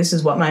looks like. This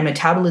is what my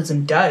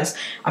metabolism does.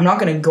 I'm not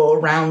going to go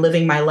around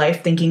living my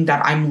life thinking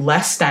that I'm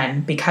less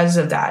than because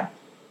of that.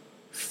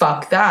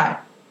 Fuck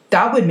that.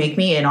 That would make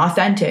me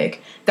inauthentic.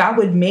 That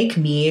would make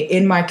me,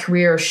 in my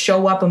career,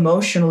 show up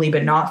emotionally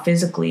but not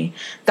physically.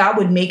 That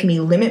would make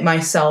me limit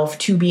myself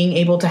to being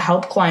able to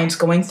help clients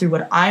going through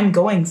what I'm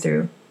going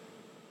through.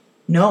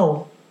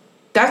 No.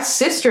 That's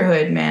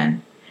sisterhood,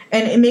 man.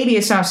 And maybe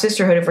it's not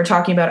sisterhood if we're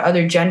talking about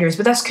other genders,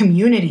 but that's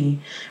community,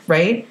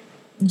 right?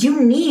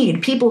 You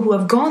need people who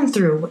have gone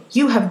through what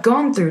you have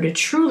gone through to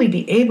truly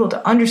be able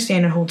to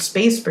understand and hold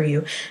space for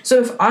you. So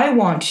if I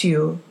want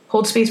to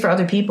hold space for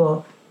other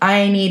people,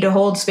 I need to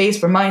hold space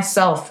for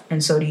myself,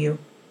 and so do you.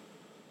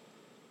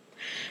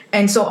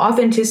 And so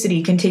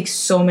authenticity can take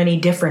so many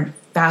different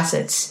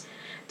facets.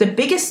 The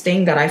biggest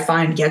thing that I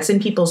find gets in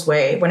people's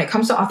way when it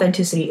comes to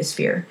authenticity is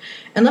fear.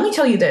 And let me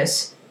tell you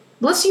this.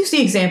 Let's use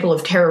the example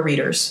of tarot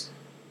readers.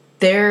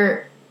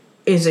 There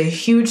is a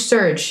huge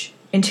surge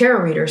in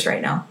tarot readers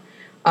right now,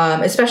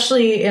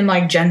 especially in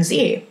like Gen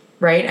Z,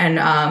 right?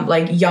 And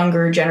like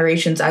younger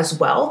generations as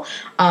well.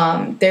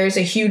 There's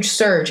a huge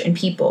surge in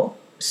people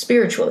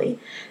spiritually.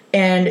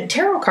 And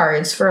tarot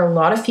cards for a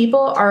lot of people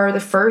are the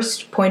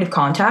first point of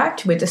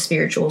contact with the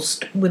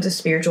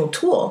spiritual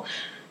tool.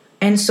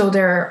 And so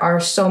there are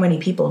so many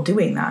people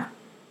doing that.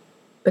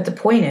 But the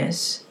point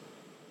is,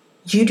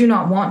 you do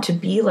not want to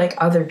be like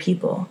other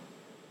people.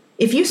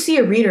 If you see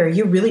a reader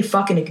you really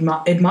fucking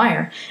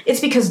admire, it's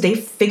because they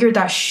figured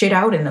that shit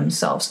out in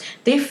themselves.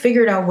 They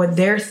figured out what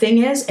their thing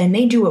is, and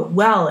they do it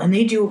well, and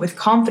they do it with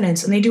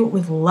confidence, and they do it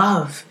with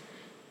love.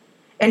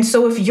 And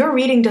so if your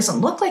reading doesn't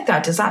look like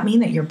that, does that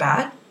mean that you're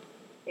bad?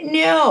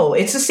 No,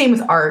 it's the same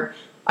with art.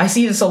 I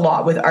see this a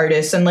lot with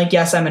artists, and like,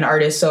 yes, I'm an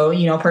artist, so,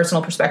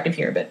 personal perspective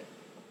here, but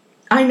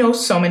I know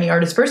so many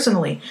artists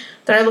personally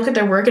that I look at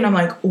their work and I'm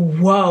like,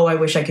 whoa, I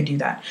wish I could do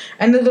that.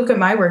 And they look at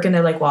my work and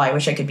they're like, well, I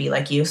wish I could be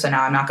like you, so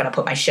now I'm not going to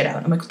put my shit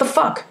out. I'm like, what the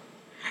fuck?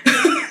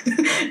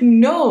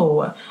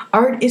 No,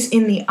 art is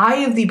in the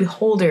eye of the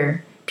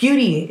beholder.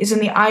 Beauty is in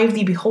the eye of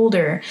the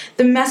beholder.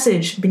 The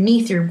message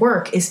beneath your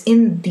work is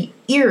in the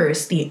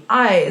ears, the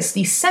eyes,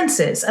 the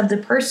senses of the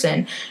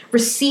person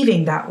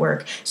receiving that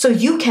work. So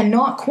you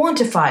cannot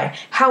quantify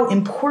how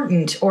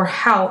important or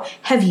how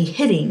heavy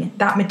hitting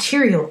that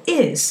material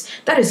is.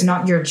 That is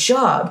not your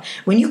job.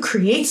 When you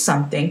create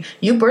something,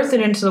 you birth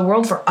it into the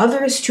world for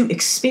others to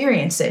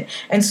experience it.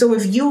 And so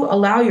if you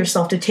allow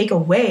yourself to take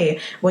away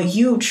what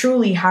you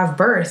truly have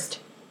birthed,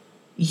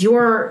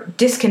 you're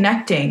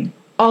disconnecting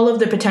all of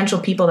the potential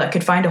people that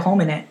could find a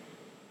home in it.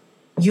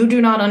 You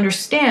do not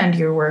understand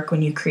your work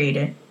when you create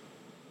it.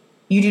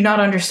 You do not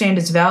understand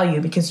its value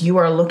because you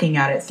are looking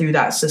at it through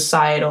that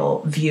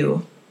societal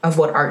view of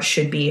what art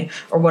should be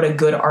or what a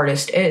good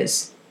artist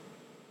is.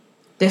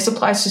 This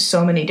applies to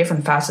so many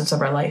different facets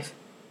of our life.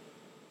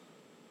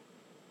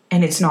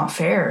 And it's not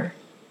fair.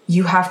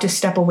 You have to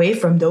step away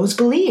from those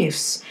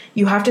beliefs.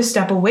 You have to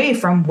step away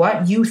from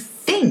what you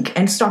think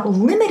and stop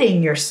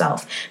limiting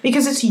yourself,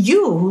 because it's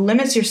you who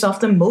limits yourself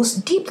the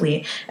most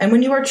deeply. And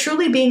when you are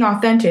truly being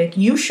authentic,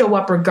 you show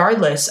up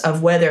regardless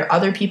of whether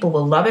other people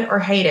will love it or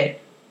hate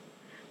it.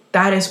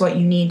 That is what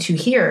you need to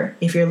hear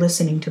if you're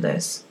listening to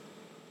this,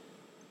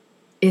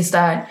 is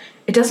that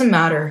it doesn't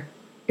matter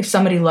if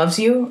somebody loves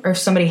you or if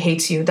somebody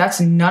hates you. That's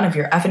none of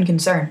your effing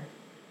concern.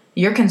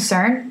 Your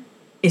concern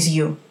is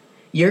you.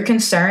 Your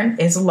concern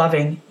is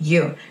loving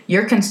you.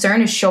 Your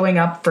concern is showing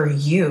up for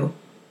you.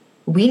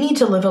 We need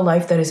to live a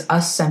life that is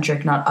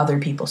us-centric, not other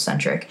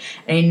people-centric.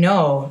 And I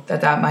know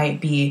that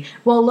might be,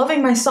 well,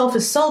 loving myself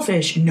is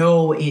selfish.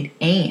 No, it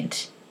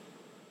ain't.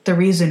 The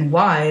reason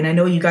why, and I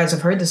know you guys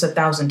have heard this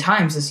 1,000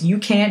 times, is you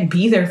can't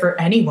be there for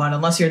anyone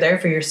unless you're there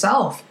for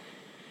yourself.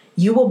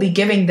 You will be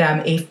giving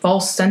them a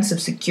false sense of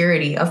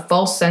security, a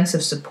false sense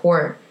of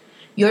support.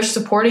 You're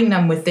supporting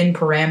them within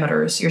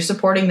parameters. You're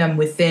supporting them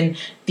within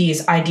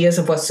these ideas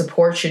of what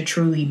support should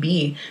truly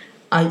be.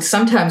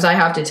 Sometimes I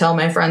have to tell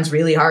my friends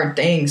really hard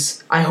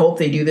things. I hope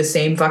they do the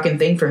same fucking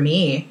thing for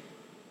me.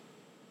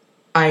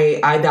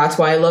 That's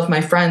why I love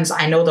my friends.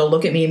 I know they'll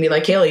look at me and be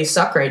like, Kayla, you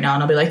suck right now.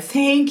 And I'll be like,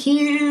 thank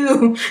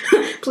you.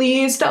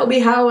 Please tell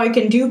me how I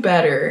can do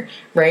better,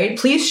 right?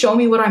 Please show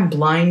me what I'm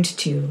blind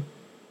to.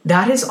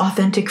 That is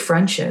authentic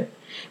friendship.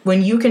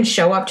 When you can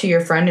show up to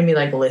your friend and be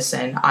like,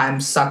 listen,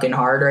 I'm sucking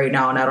hard right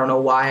now and I don't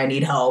know why, I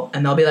need help.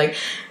 And they'll be like,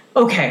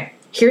 okay,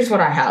 here's what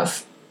I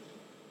have.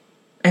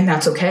 And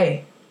that's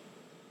okay.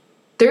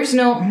 There's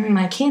no,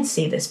 I can't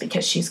say this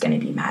because she's going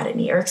to be mad at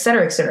me, or et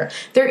cetera, et cetera.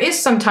 There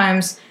is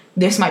sometimes,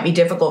 this might be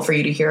difficult for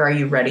you to hear. Are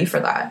you ready for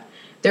that?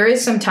 There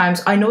is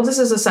sometimes, I know this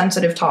is a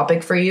sensitive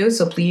topic for you,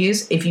 so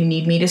please, if you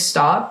need me to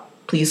stop,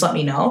 please let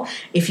me know.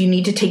 If you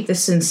need to take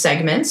this in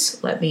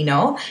segments, let me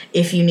know.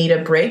 If you need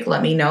a break,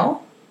 let me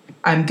know.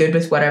 I'm good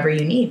with whatever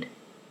you need.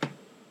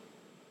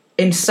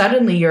 And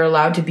suddenly you're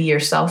allowed to be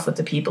yourself with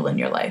the people in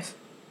your life.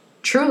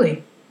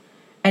 Truly.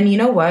 And you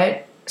know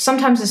what?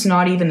 Sometimes it's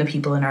not even the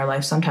people in our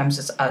life. Sometimes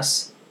it's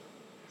us.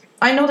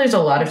 I know there's a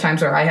lot of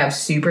times where I have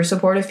super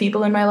supportive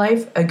people in my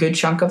life, a good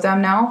chunk of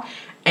them now,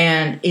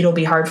 and it'll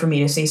be hard for me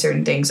to say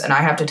certain things. And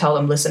I have to tell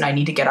them, listen, I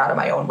need to get out of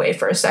my own way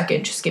for a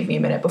second. Just give me a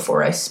minute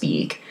before I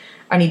speak.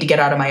 I need to get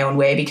out of my own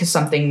way because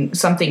something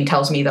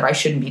tells me that I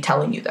shouldn't be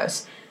telling you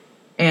this.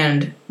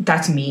 And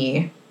that's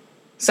me.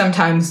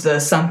 Sometimes the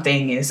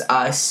something is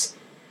us.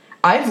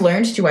 I've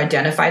learned to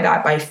identify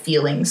that by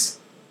feelings.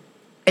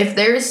 If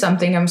there is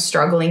something I'm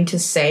struggling to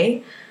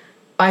say,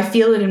 I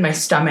feel it in my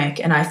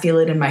stomach and I feel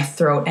it in my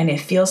throat, and it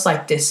feels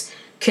like this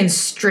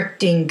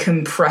constricting,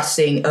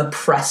 compressing,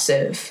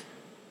 oppressive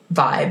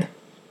vibe.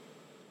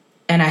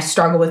 And I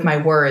struggle with my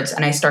words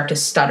and I start to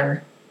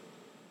stutter.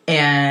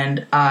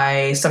 And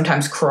I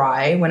sometimes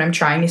cry when I'm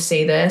trying to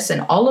say this,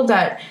 and all of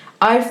that.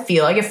 I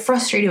get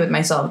frustrated with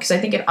myself because I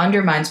think it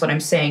undermines what I'm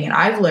saying. And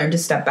I've learned to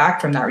step back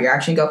from that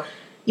reaction and go,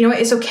 you know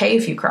what? It's okay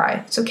if you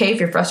cry. It's okay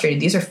if you're frustrated.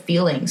 These are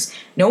feelings.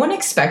 No one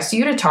expects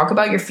you to talk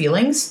about your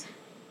feelings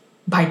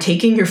by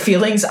taking your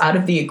feelings out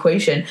of the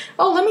equation.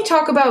 Oh, let me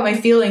talk about my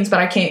feelings, but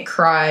I can't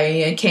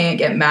cry. I can't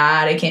get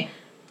mad. I can't.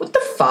 What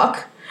the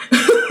fuck?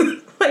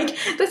 Like,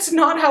 that's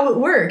not how it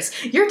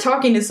works. You're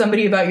talking to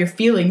somebody about your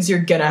feelings. You're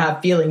gonna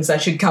have feelings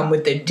that should come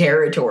with the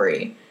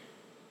territory.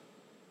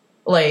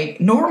 Like,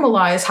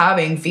 normalize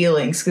having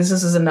feelings, because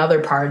this is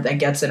another part that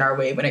gets in our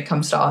way when it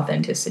comes to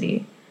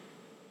authenticity.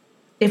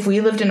 If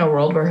we lived in a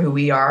world where who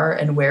we are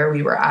and where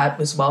we were at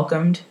was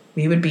welcomed,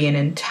 we would be an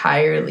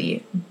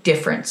entirely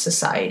different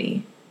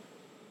society.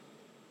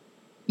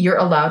 You're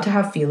allowed to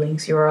have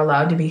feelings. You are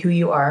allowed to be who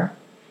you are.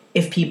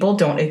 If people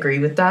don't agree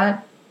with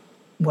that,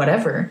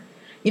 whatever.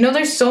 You know,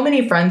 there's so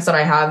many friends that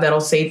I have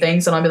that'll say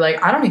things and I'll be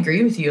like, I don't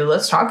agree with you.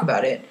 Let's talk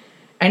about it.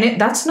 And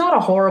that's not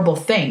a horrible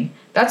thing.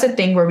 That's a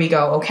thing where we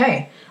go,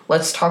 okay,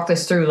 let's talk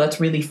this through. Let's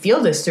really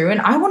feel this through.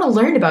 And I want to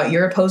learn about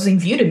your opposing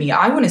view to me.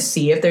 I want to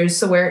see if there's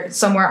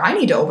somewhere I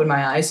need to open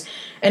my eyes.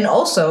 And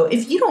also,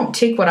 if you don't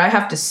take what I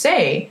have to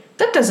say,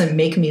 that doesn't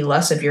make me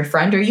less of your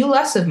friend or you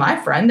less of my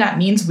friend. That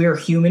means we're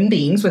human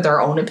beings with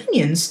our own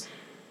opinions.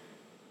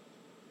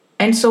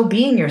 And so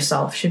being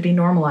yourself should be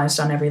normalized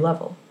on every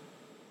level.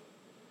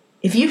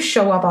 If you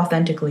show up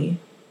authentically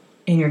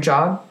in your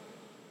job,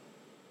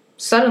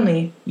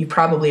 suddenly you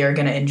probably are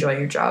going to enjoy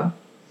your job.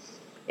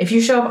 If you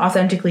show up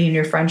authentically in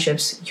your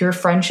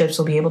friendships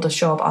will be able to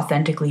show up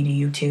authentically to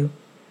you too.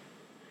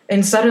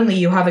 And suddenly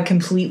you have a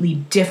completely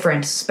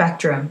different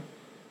spectrum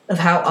of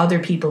how other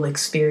people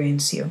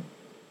experience you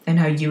and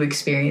how you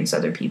experience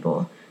other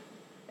people.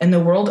 And the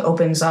world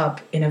opens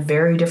up in a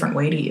very different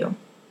way to you.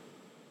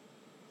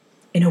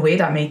 In a way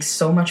that makes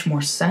so much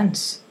more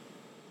sense.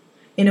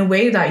 In a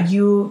way that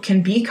you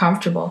can be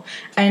comfortable.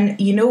 And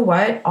you know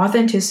what?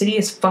 Authenticity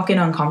is fucking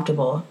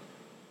uncomfortable.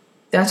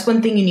 That's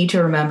one thing you need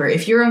to remember.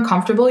 If you're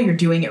uncomfortable, you're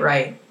doing it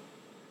right.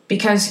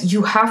 Because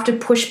you have to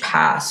push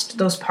past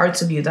those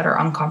parts of you that are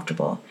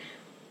uncomfortable.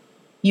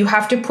 You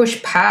have to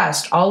push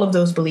past all of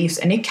those beliefs,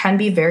 and it can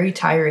be very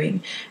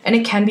tiring and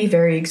it can be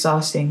very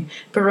exhausting.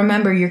 But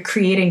remember, you're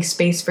creating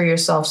space for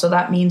yourself, so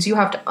that means you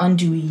have to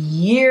undo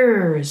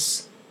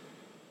years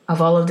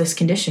of all of this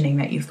conditioning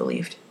that you've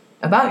believed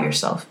about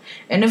yourself.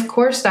 And of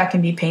course, that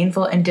can be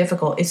painful and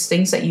difficult. It's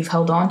things that you've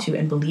held on to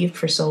and believed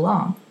for so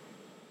long.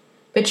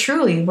 But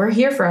truly, we're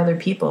here for other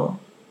people.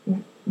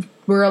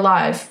 We're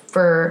alive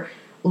for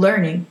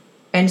learning.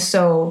 And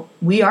so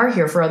we are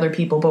here for other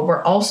people, but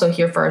we're also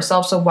here for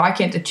ourselves. So why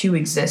can't the two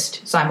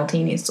exist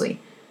simultaneously?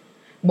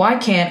 Why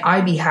can't I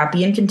be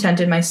happy and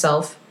content in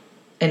myself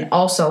and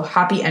also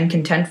happy and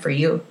content for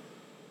you?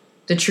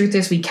 The truth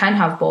is we can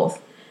have both.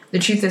 The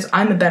truth is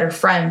I'm a better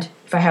friend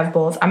if I have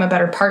both. I'm a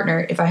better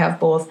partner if I have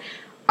both.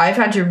 I've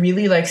had to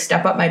really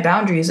step up my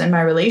boundaries in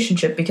my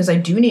relationship because I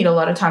do need a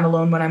lot of time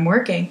alone when I'm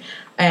working.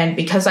 And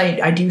because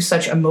I do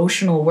such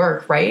emotional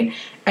work, right?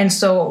 And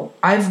so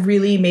I've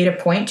really made a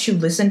point to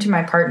listen to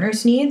my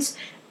partner's needs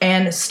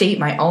and state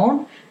my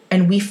own.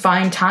 And we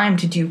find time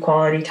to do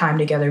quality time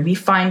together. We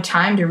find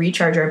time to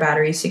recharge our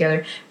batteries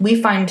together.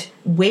 We find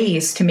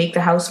ways to make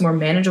the house more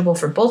manageable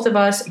for both of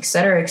us,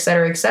 etc.,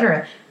 etc.,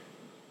 etc.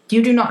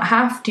 You do not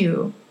have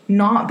to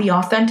not be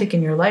authentic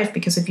in your life,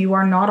 because if you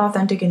are not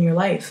authentic in your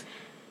life,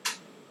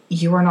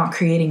 you are not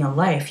creating a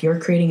life. You're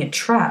creating a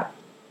trap.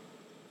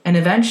 And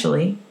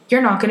eventually,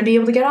 you're not going to be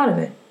able to get out of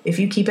it if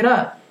you keep it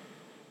up.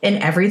 And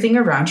everything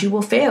around you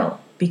will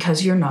fail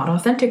because you're not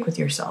authentic with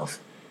yourself.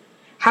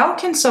 How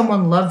can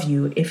someone love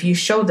you if you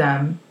show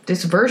them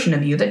this version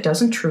of you that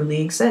doesn't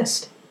truly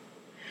exist?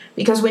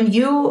 Because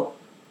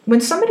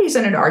when somebody's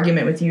in an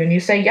argument with you and you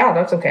say, yeah,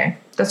 that's okay,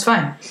 that's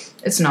fine,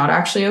 it's not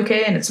actually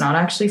okay and it's not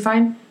actually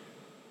fine,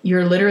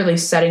 you're literally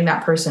setting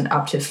that person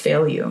up to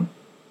fail you.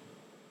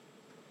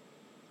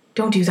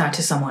 Don't do that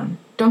to someone.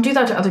 Don't do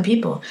that to other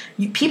people.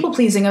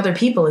 People-pleasing other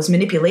people is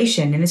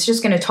manipulation, and it's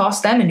just going to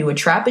toss them into a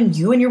trap, and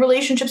you and your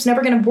relationship's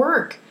never going to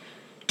work.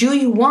 Do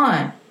you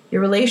want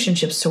your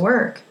relationships to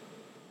work?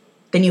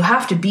 Then you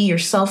have to be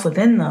yourself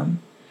within them.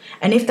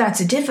 And if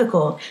that's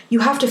difficult, you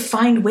have to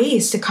find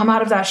ways to come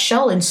out of that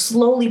shell and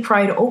slowly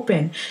pry it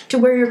open to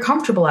where you're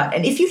comfortable at.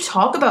 And if you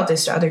talk about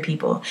this to other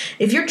people,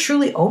 if you're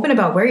truly open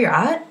about where you're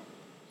at,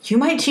 you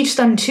might teach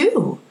them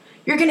too.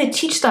 You're going to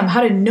teach them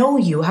how to know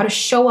you, how to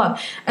show up.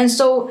 And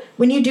so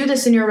when you do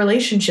this in your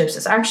relationships,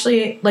 it's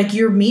actually like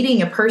you're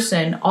meeting a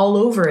person all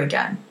over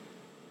again.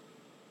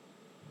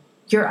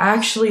 You're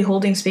actually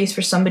holding space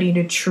for somebody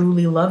to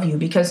truly love you,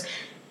 because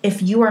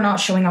if you are not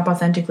showing up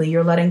authentically,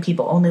 you're letting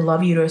people only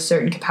love you to a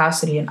certain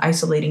capacity and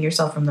isolating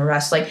yourself from the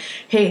rest. Like,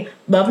 hey,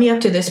 love me up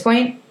to this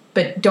point,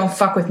 but don't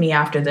fuck with me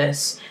after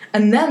this.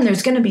 And then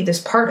there's going to be this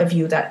part of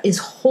you that is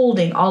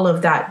holding all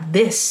of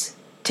this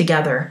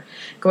together,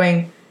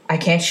 going, I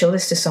can't show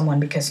this to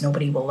someone because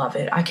nobody will love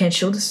it. I can't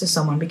show this to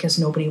someone because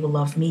nobody will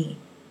love me.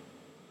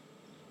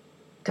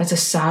 That's a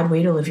sad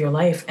way to live your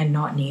life and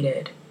not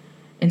needed.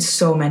 And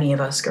so many of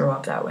us grow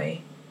up that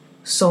way.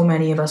 So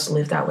many of us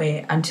live that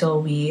way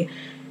until we,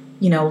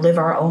 live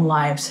our own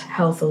lives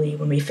healthily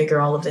when we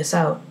figure all of this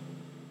out.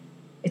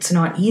 It's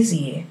not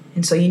easy.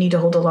 And so you need to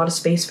hold a lot of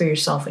space for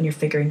yourself when you're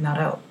figuring that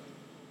out.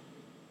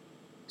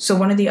 So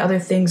one of the other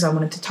things I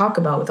wanted to talk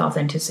about with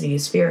authenticity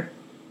is fear.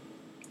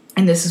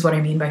 And this is what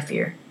I mean by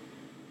fear.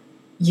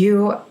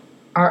 You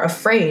are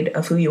afraid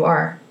of who you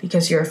are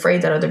because you're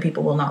afraid that other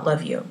people will not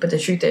love you. But the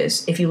truth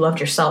is, if you loved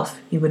yourself,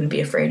 you wouldn't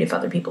be afraid if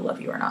other people love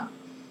you or not.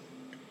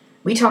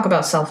 We talk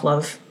about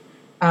self-love,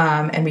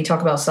 and we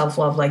talk about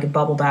self-love like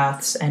bubble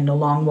baths and a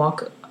long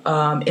walk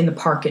in the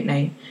park at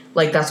night.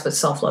 Like, that's what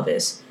self-love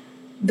is.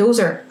 Those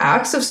are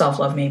acts of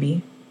self-love,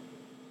 maybe.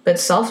 But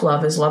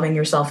self-love is loving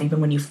yourself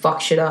even when you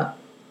fuck shit up.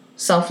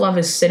 Self-love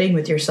is sitting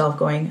with yourself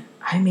going,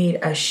 I made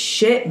a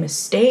shit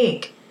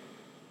mistake.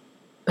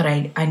 But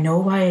I know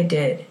why I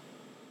did.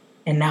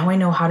 And now I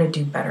know how to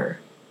do better.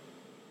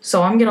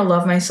 So I'm going to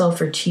love myself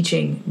for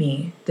teaching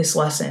me this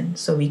lesson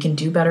so we can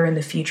do better in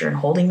the future and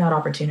holding that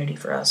opportunity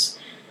for us.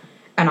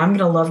 And I'm going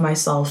to love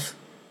myself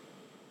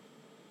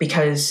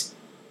because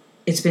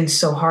it's been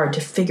so hard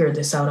to figure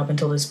this out up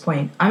until this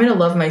point. I'm going to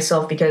love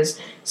myself because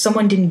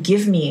someone didn't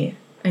give me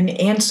an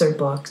answer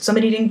book.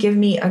 Somebody didn't give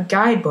me a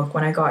guidebook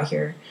when I got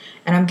here.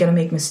 And I'm going to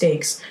make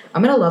mistakes.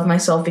 I'm going to love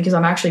myself because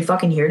I'm actually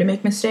fucking here to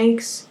make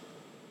mistakes.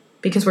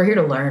 Because we're here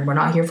to learn. We're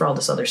not here for all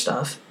this other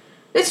stuff.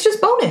 It's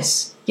just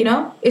bonus,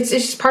 It's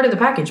just part of the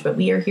package, but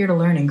we are here to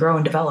learn and grow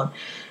and develop.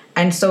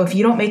 And so if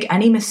you don't make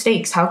any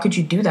mistakes, how could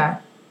you do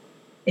that?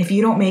 If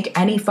you don't make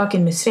any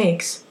fucking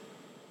mistakes,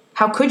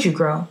 how could you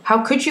grow?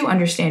 How could you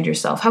understand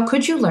yourself? How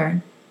could you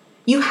learn?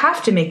 You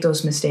have to make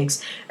those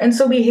mistakes. And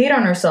so we hate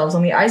on ourselves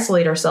and we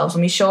isolate ourselves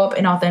and we show up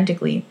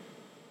inauthentically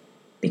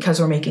because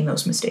we're making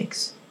those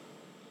mistakes.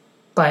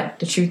 But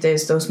the truth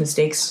is, those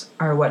mistakes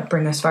are what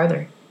bring us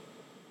farther.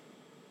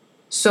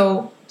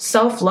 So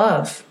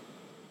self-love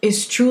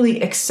is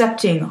truly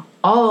accepting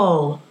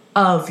all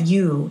of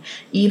you,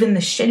 even the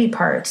shitty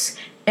parts.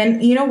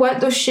 And you know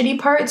what? Those shitty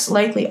parts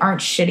likely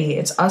aren't shitty.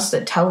 It's us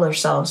that tell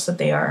ourselves that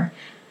they are.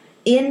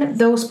 In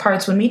those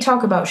parts, when we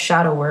talk about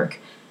shadow work,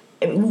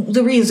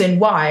 the reason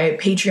why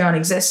Patreon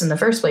exists in the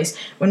first place,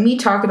 when we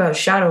talk about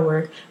shadow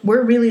work,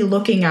 we're really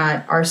looking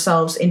at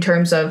ourselves in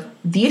terms of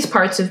these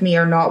parts of me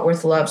are not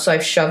worth love, so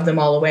I've shoved them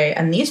all away,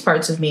 and these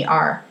parts of me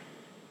are.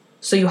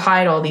 So you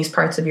hide all these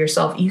parts of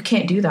yourself. You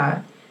can't do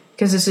that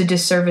because it's a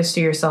disservice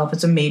to yourself.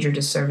 It's a major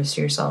disservice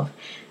to yourself.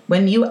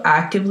 When you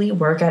actively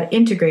work at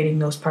integrating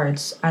those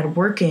parts, at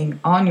working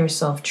on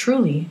yourself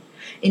truly,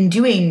 in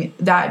doing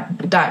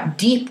that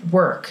deep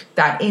work,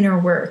 that inner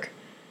work,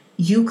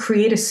 you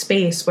create a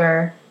space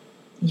where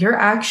you're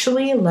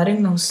actually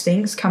letting those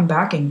things come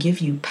back and give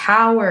you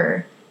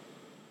power.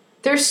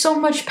 There's so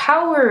much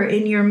power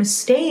in your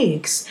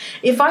mistakes.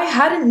 If I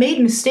hadn't made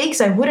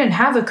mistakes, I wouldn't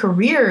have a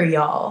career,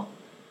 y'all.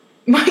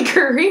 My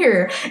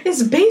career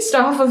is based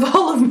off of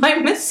all of my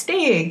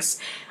mistakes,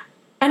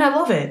 and I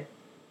love it.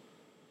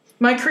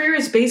 My career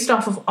is based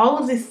off of all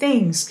of the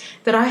things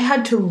that I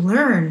had to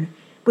learn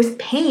with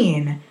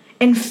pain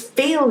and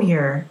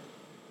failure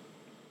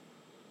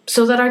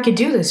so that I could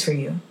do this for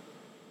you.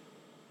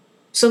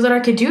 So that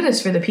I could do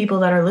this for the people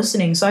that are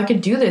listening. So I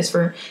could do this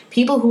for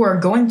people who are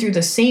going through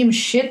the same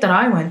shit that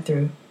I went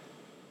through.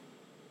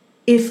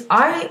 If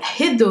I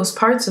hid those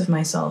parts of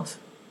myself,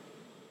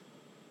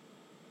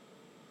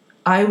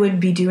 I would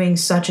be doing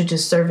such a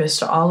disservice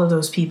to all of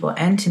those people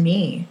and to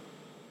me.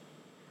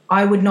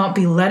 I would not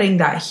be letting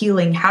that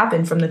healing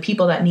happen from the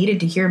people that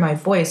needed to hear my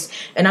voice.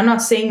 And I'm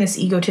not saying this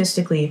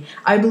egotistically.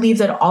 I believe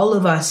that all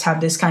of us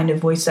have this kind of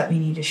voice that we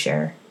need to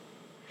share.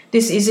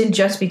 This isn't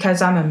just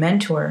because I'm a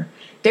mentor.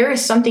 There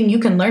is something you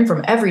can learn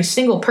from every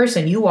single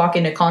person you walk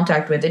into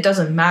contact with. It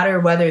doesn't matter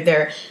whether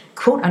they're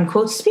quote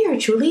unquote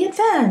spiritually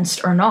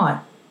advanced or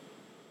not.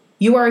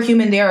 You are a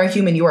human, they are a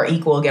human, you are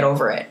equal, get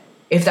over it.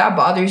 If that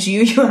bothers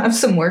you, you have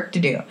some work to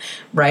do,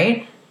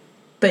 right?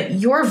 But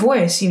your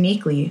voice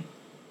uniquely,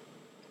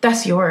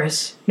 that's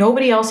yours.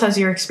 Nobody else has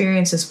your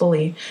experiences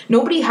fully.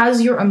 Nobody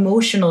has your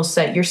emotional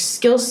set, your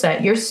skill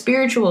set, your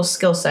spiritual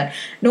skill set.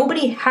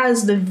 Nobody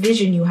has the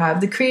vision you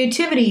have, the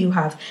creativity you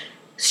have.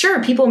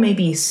 Sure, people may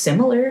be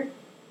similar,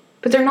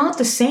 but they're not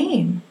the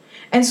same.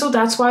 And so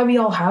that's why we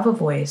all have a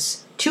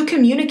voice, to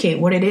communicate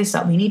what it is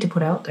that we need to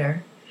put out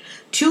there,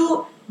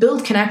 to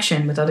build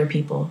connection with other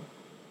people,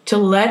 to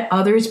let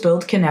others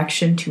build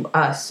connection to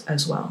us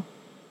as well.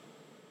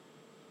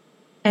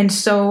 And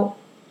so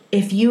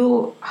if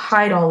you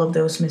hide all of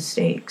those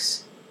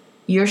mistakes,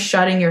 you're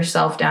shutting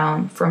yourself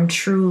down from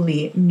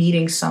truly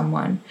meeting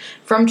someone,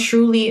 from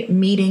truly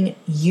meeting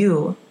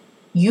you.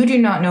 You do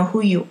not know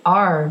who you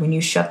are when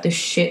you shut this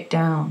shit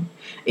down.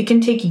 It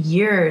can take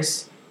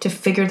years to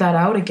figure that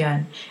out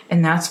again.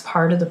 And that's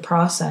part of the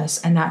process.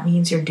 And that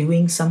means you're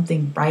doing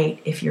something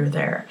right if you're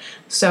there.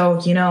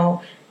 So,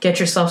 get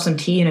yourself some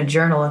tea and a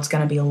journal. It's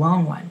going to be a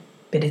long one,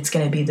 but it's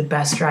going to be the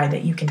best ride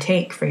that you can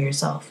take for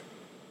yourself.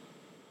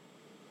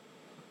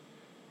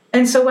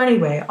 And so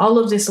anyway, all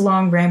of this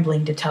long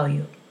rambling to tell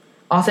you,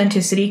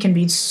 authenticity can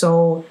be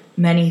so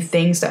many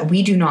things that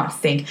we do not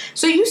think.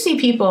 So you see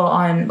people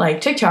on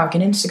like TikTok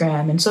and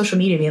Instagram and social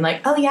media being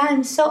like, oh yeah,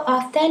 I'm so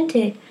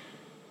authentic.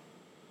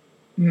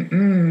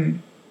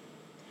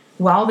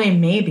 While they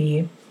may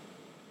be,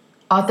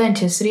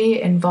 authenticity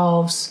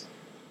involves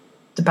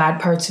the bad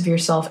parts of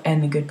yourself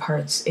and the good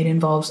parts. It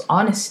involves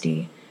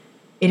honesty.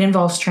 It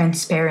involves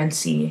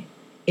transparency.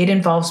 It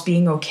involves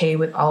being okay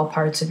with all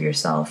parts of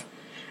yourself.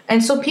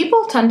 And so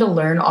people tend to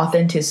learn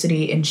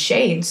authenticity in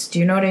shades. Do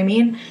you know what I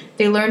mean?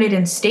 They learn it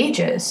in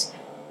stages.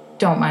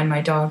 Don't mind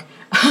my dog.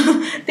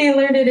 They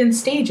learn it in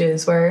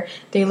stages where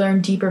they learn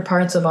deeper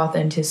parts of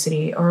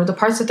authenticity or the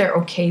parts that they're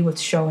okay with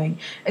showing.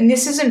 And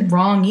this isn't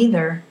wrong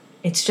either.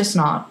 It's just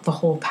not the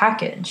whole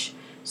package.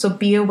 So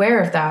be aware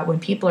of that when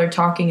people are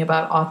talking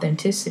about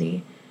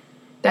authenticity,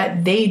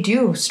 that they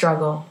do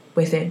struggle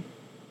with it,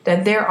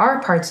 that there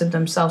are parts of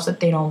themselves that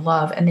they don't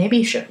love, and they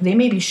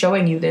may be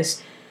showing you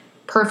this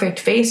perfect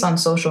face on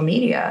social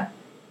media,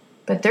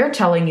 but they're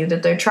telling you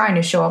that they're trying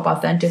to show up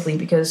authentically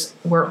because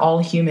we're all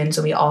humans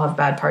and we all have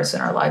bad parts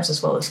in our lives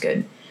as well as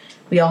good.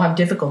 We all have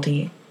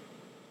difficulty.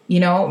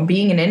 Being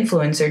an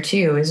influencer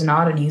too is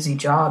not an easy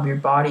job. Your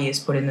body is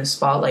put in the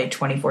spotlight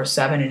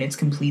 24/7 and it's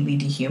completely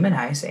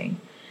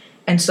dehumanizing.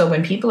 And so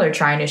when people are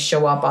trying to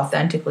show up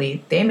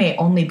authentically, they may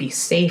only be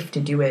safe to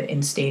do it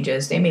in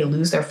stages. They may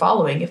lose their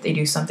following if they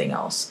do something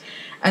else.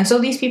 And so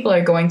these people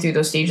are going through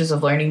those stages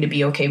of learning to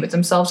be okay with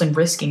themselves and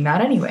risking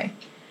that anyway.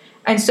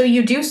 And so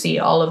you do see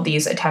all of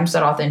these attempts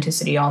at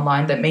authenticity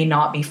online that may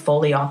not be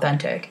fully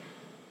authentic.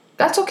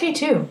 That's okay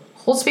too.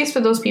 hold space for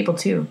those people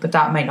too, but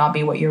that might not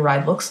be what your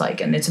ride looks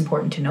like, and it's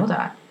important to know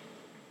that.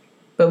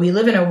 But we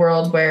live in a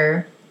world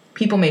where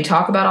people may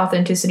talk about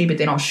authenticity, but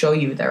they don't show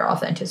you their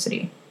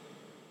authenticity.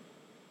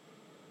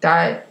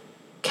 That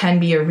can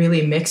be a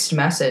really mixed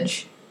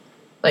message.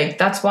 Like,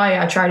 that's why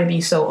I try to be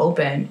so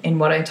open in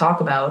what I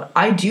talk about.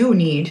 I do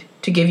need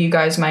to give you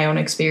guys my own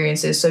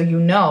experiences so you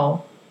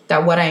know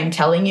that what I am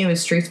telling you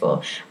is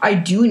truthful. I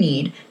do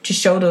need to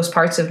show those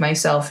parts of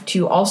myself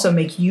to also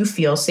make you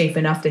feel safe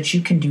enough that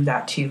you can do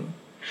that too.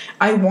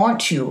 I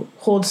want to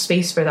hold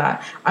space for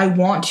that. I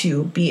want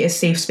to be a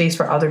safe space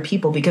for other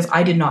people because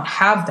I did not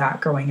have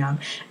that growing up,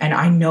 and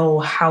I know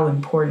how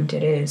important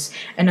it is.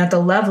 And at the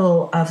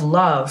level of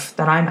love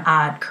that I'm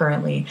at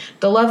currently,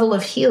 the level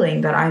of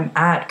healing that I'm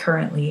at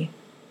currently,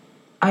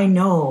 I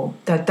know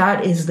that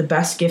that is the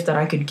best gift that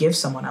I could give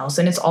someone else.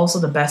 And it's also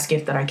the best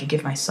gift that I could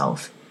give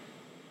myself,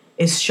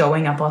 is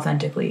showing up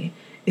authentically,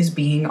 is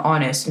being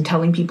honest and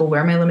telling people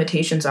where my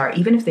limitations are,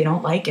 even if they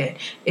don't like it.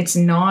 It's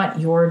not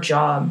your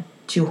job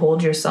to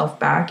hold yourself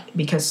back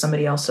because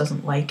somebody else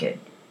doesn't like it.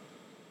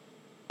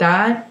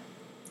 That,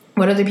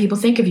 what other people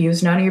think of you,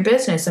 is none of your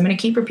business. I'm going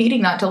to keep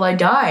repeating that till I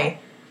die.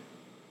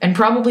 And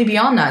probably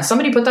beyond that.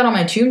 Somebody put that on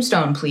my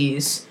tombstone,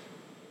 please.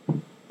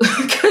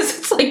 Because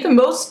it's like the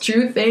most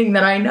true thing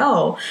that I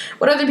know.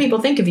 What other people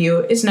think of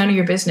you is none of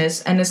your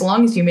business. And as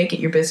long as you make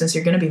it your business,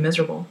 you're going to be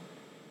miserable.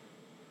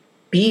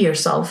 Be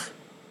yourself.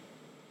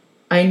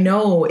 I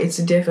know it's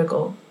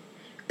difficult,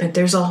 but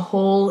there's a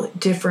whole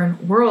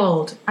different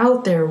world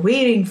out there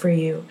waiting for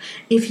you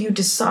if you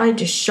decide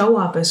to show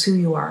up as who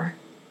you are.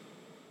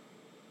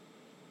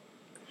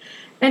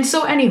 And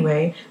so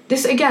anyway,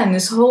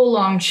 this whole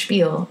long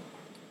spiel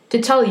to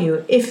tell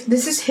you, if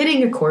this is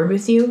hitting a chord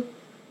with you,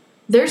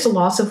 there's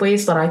lots of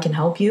ways that I can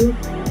help you.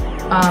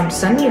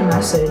 Send me a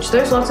message.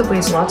 There's lots of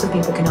ways lots of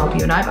people can help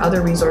you, and I have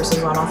other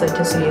resources on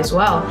authenticity as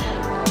well.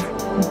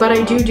 But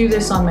I do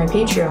this on my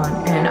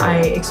Patreon, and I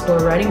explore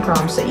writing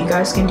prompts that you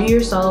guys can do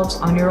yourselves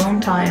on your own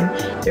time.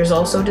 There's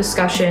also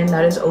discussion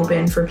that is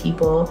open for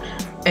people,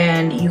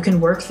 and you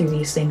can work through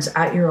these things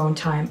at your own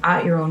time,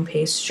 at your own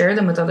pace. Share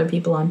them with other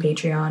people on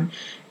Patreon,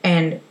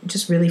 and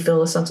just really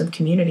feel a sense of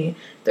community.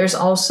 There's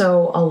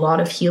also a lot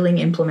of healing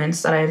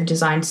implements that I've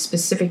designed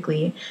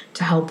specifically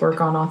to help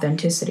work on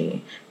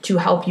authenticity, to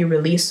help you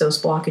release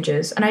those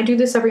blockages. And I do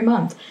this every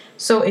month.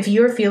 So if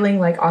you're feeling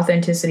like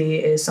authenticity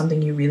is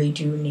something you really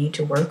do need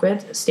to work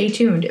with, stay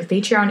tuned. If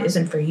Patreon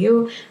isn't for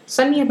you,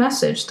 send me a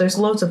message. There's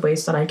loads of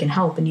ways that I can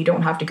help, and you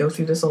don't have to go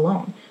through this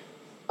alone.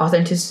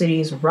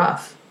 Authenticity is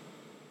rough,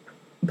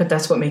 but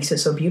that's what makes it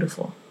so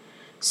beautiful.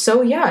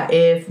 So yeah,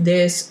 if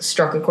this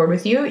struck a chord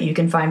with you, you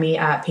can find me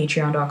at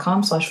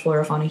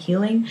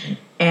patreon.com/FloraFaunaHealing.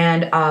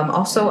 And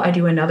also I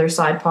do another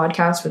side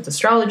podcast with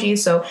astrology.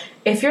 So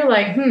if you're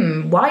like,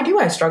 why do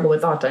I struggle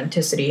with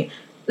authenticity?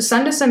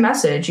 Send us a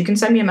message. You can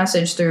send me a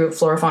message through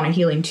Flora Fauna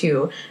Healing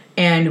too.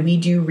 And we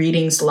do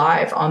readings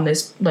live on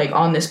this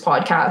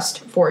podcast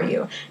for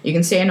you. You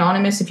can stay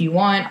anonymous if you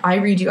want. I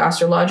read you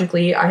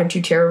astrologically. I have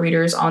 2 tarot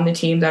readers on the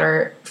team that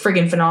are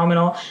friggin'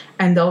 phenomenal,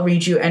 and they'll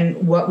read you.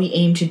 And what we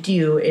aim to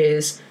do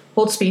is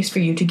hold space for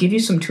you, to give you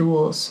some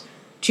tools,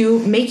 to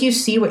make you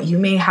see what you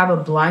may have a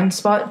blind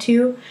spot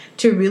to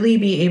really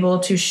be able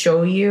to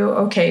show you,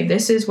 okay,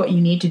 this is what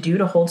you need to do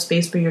to hold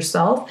space for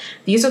yourself.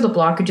 These are the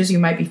blockages you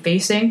might be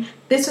facing.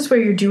 This is where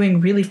you're doing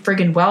really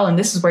friggin' well, and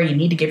this is where you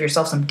need to give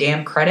yourself some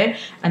damn credit,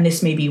 and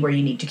this may be where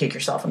you need to kick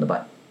yourself in the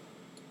butt.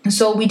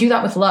 So we do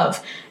that with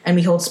love, and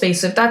we hold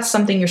space. So if that's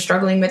something you're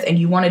struggling with and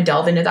you want to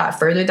delve into that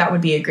further, that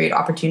would be a great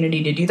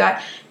opportunity to do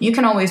that. You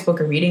can always book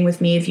a reading with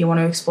me if you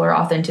want to explore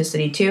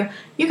authenticity too.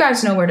 You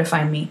guys know where to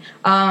find me.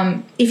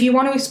 If you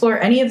want to explore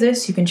any of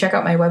this, you can check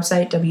out my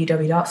website,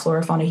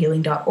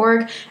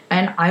 www.florafaunahealing.org,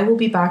 and I will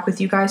be back with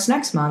you guys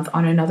next month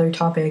on another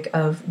topic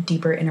of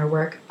deeper inner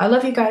work. I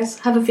love you guys.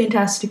 Have a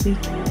fantastic week.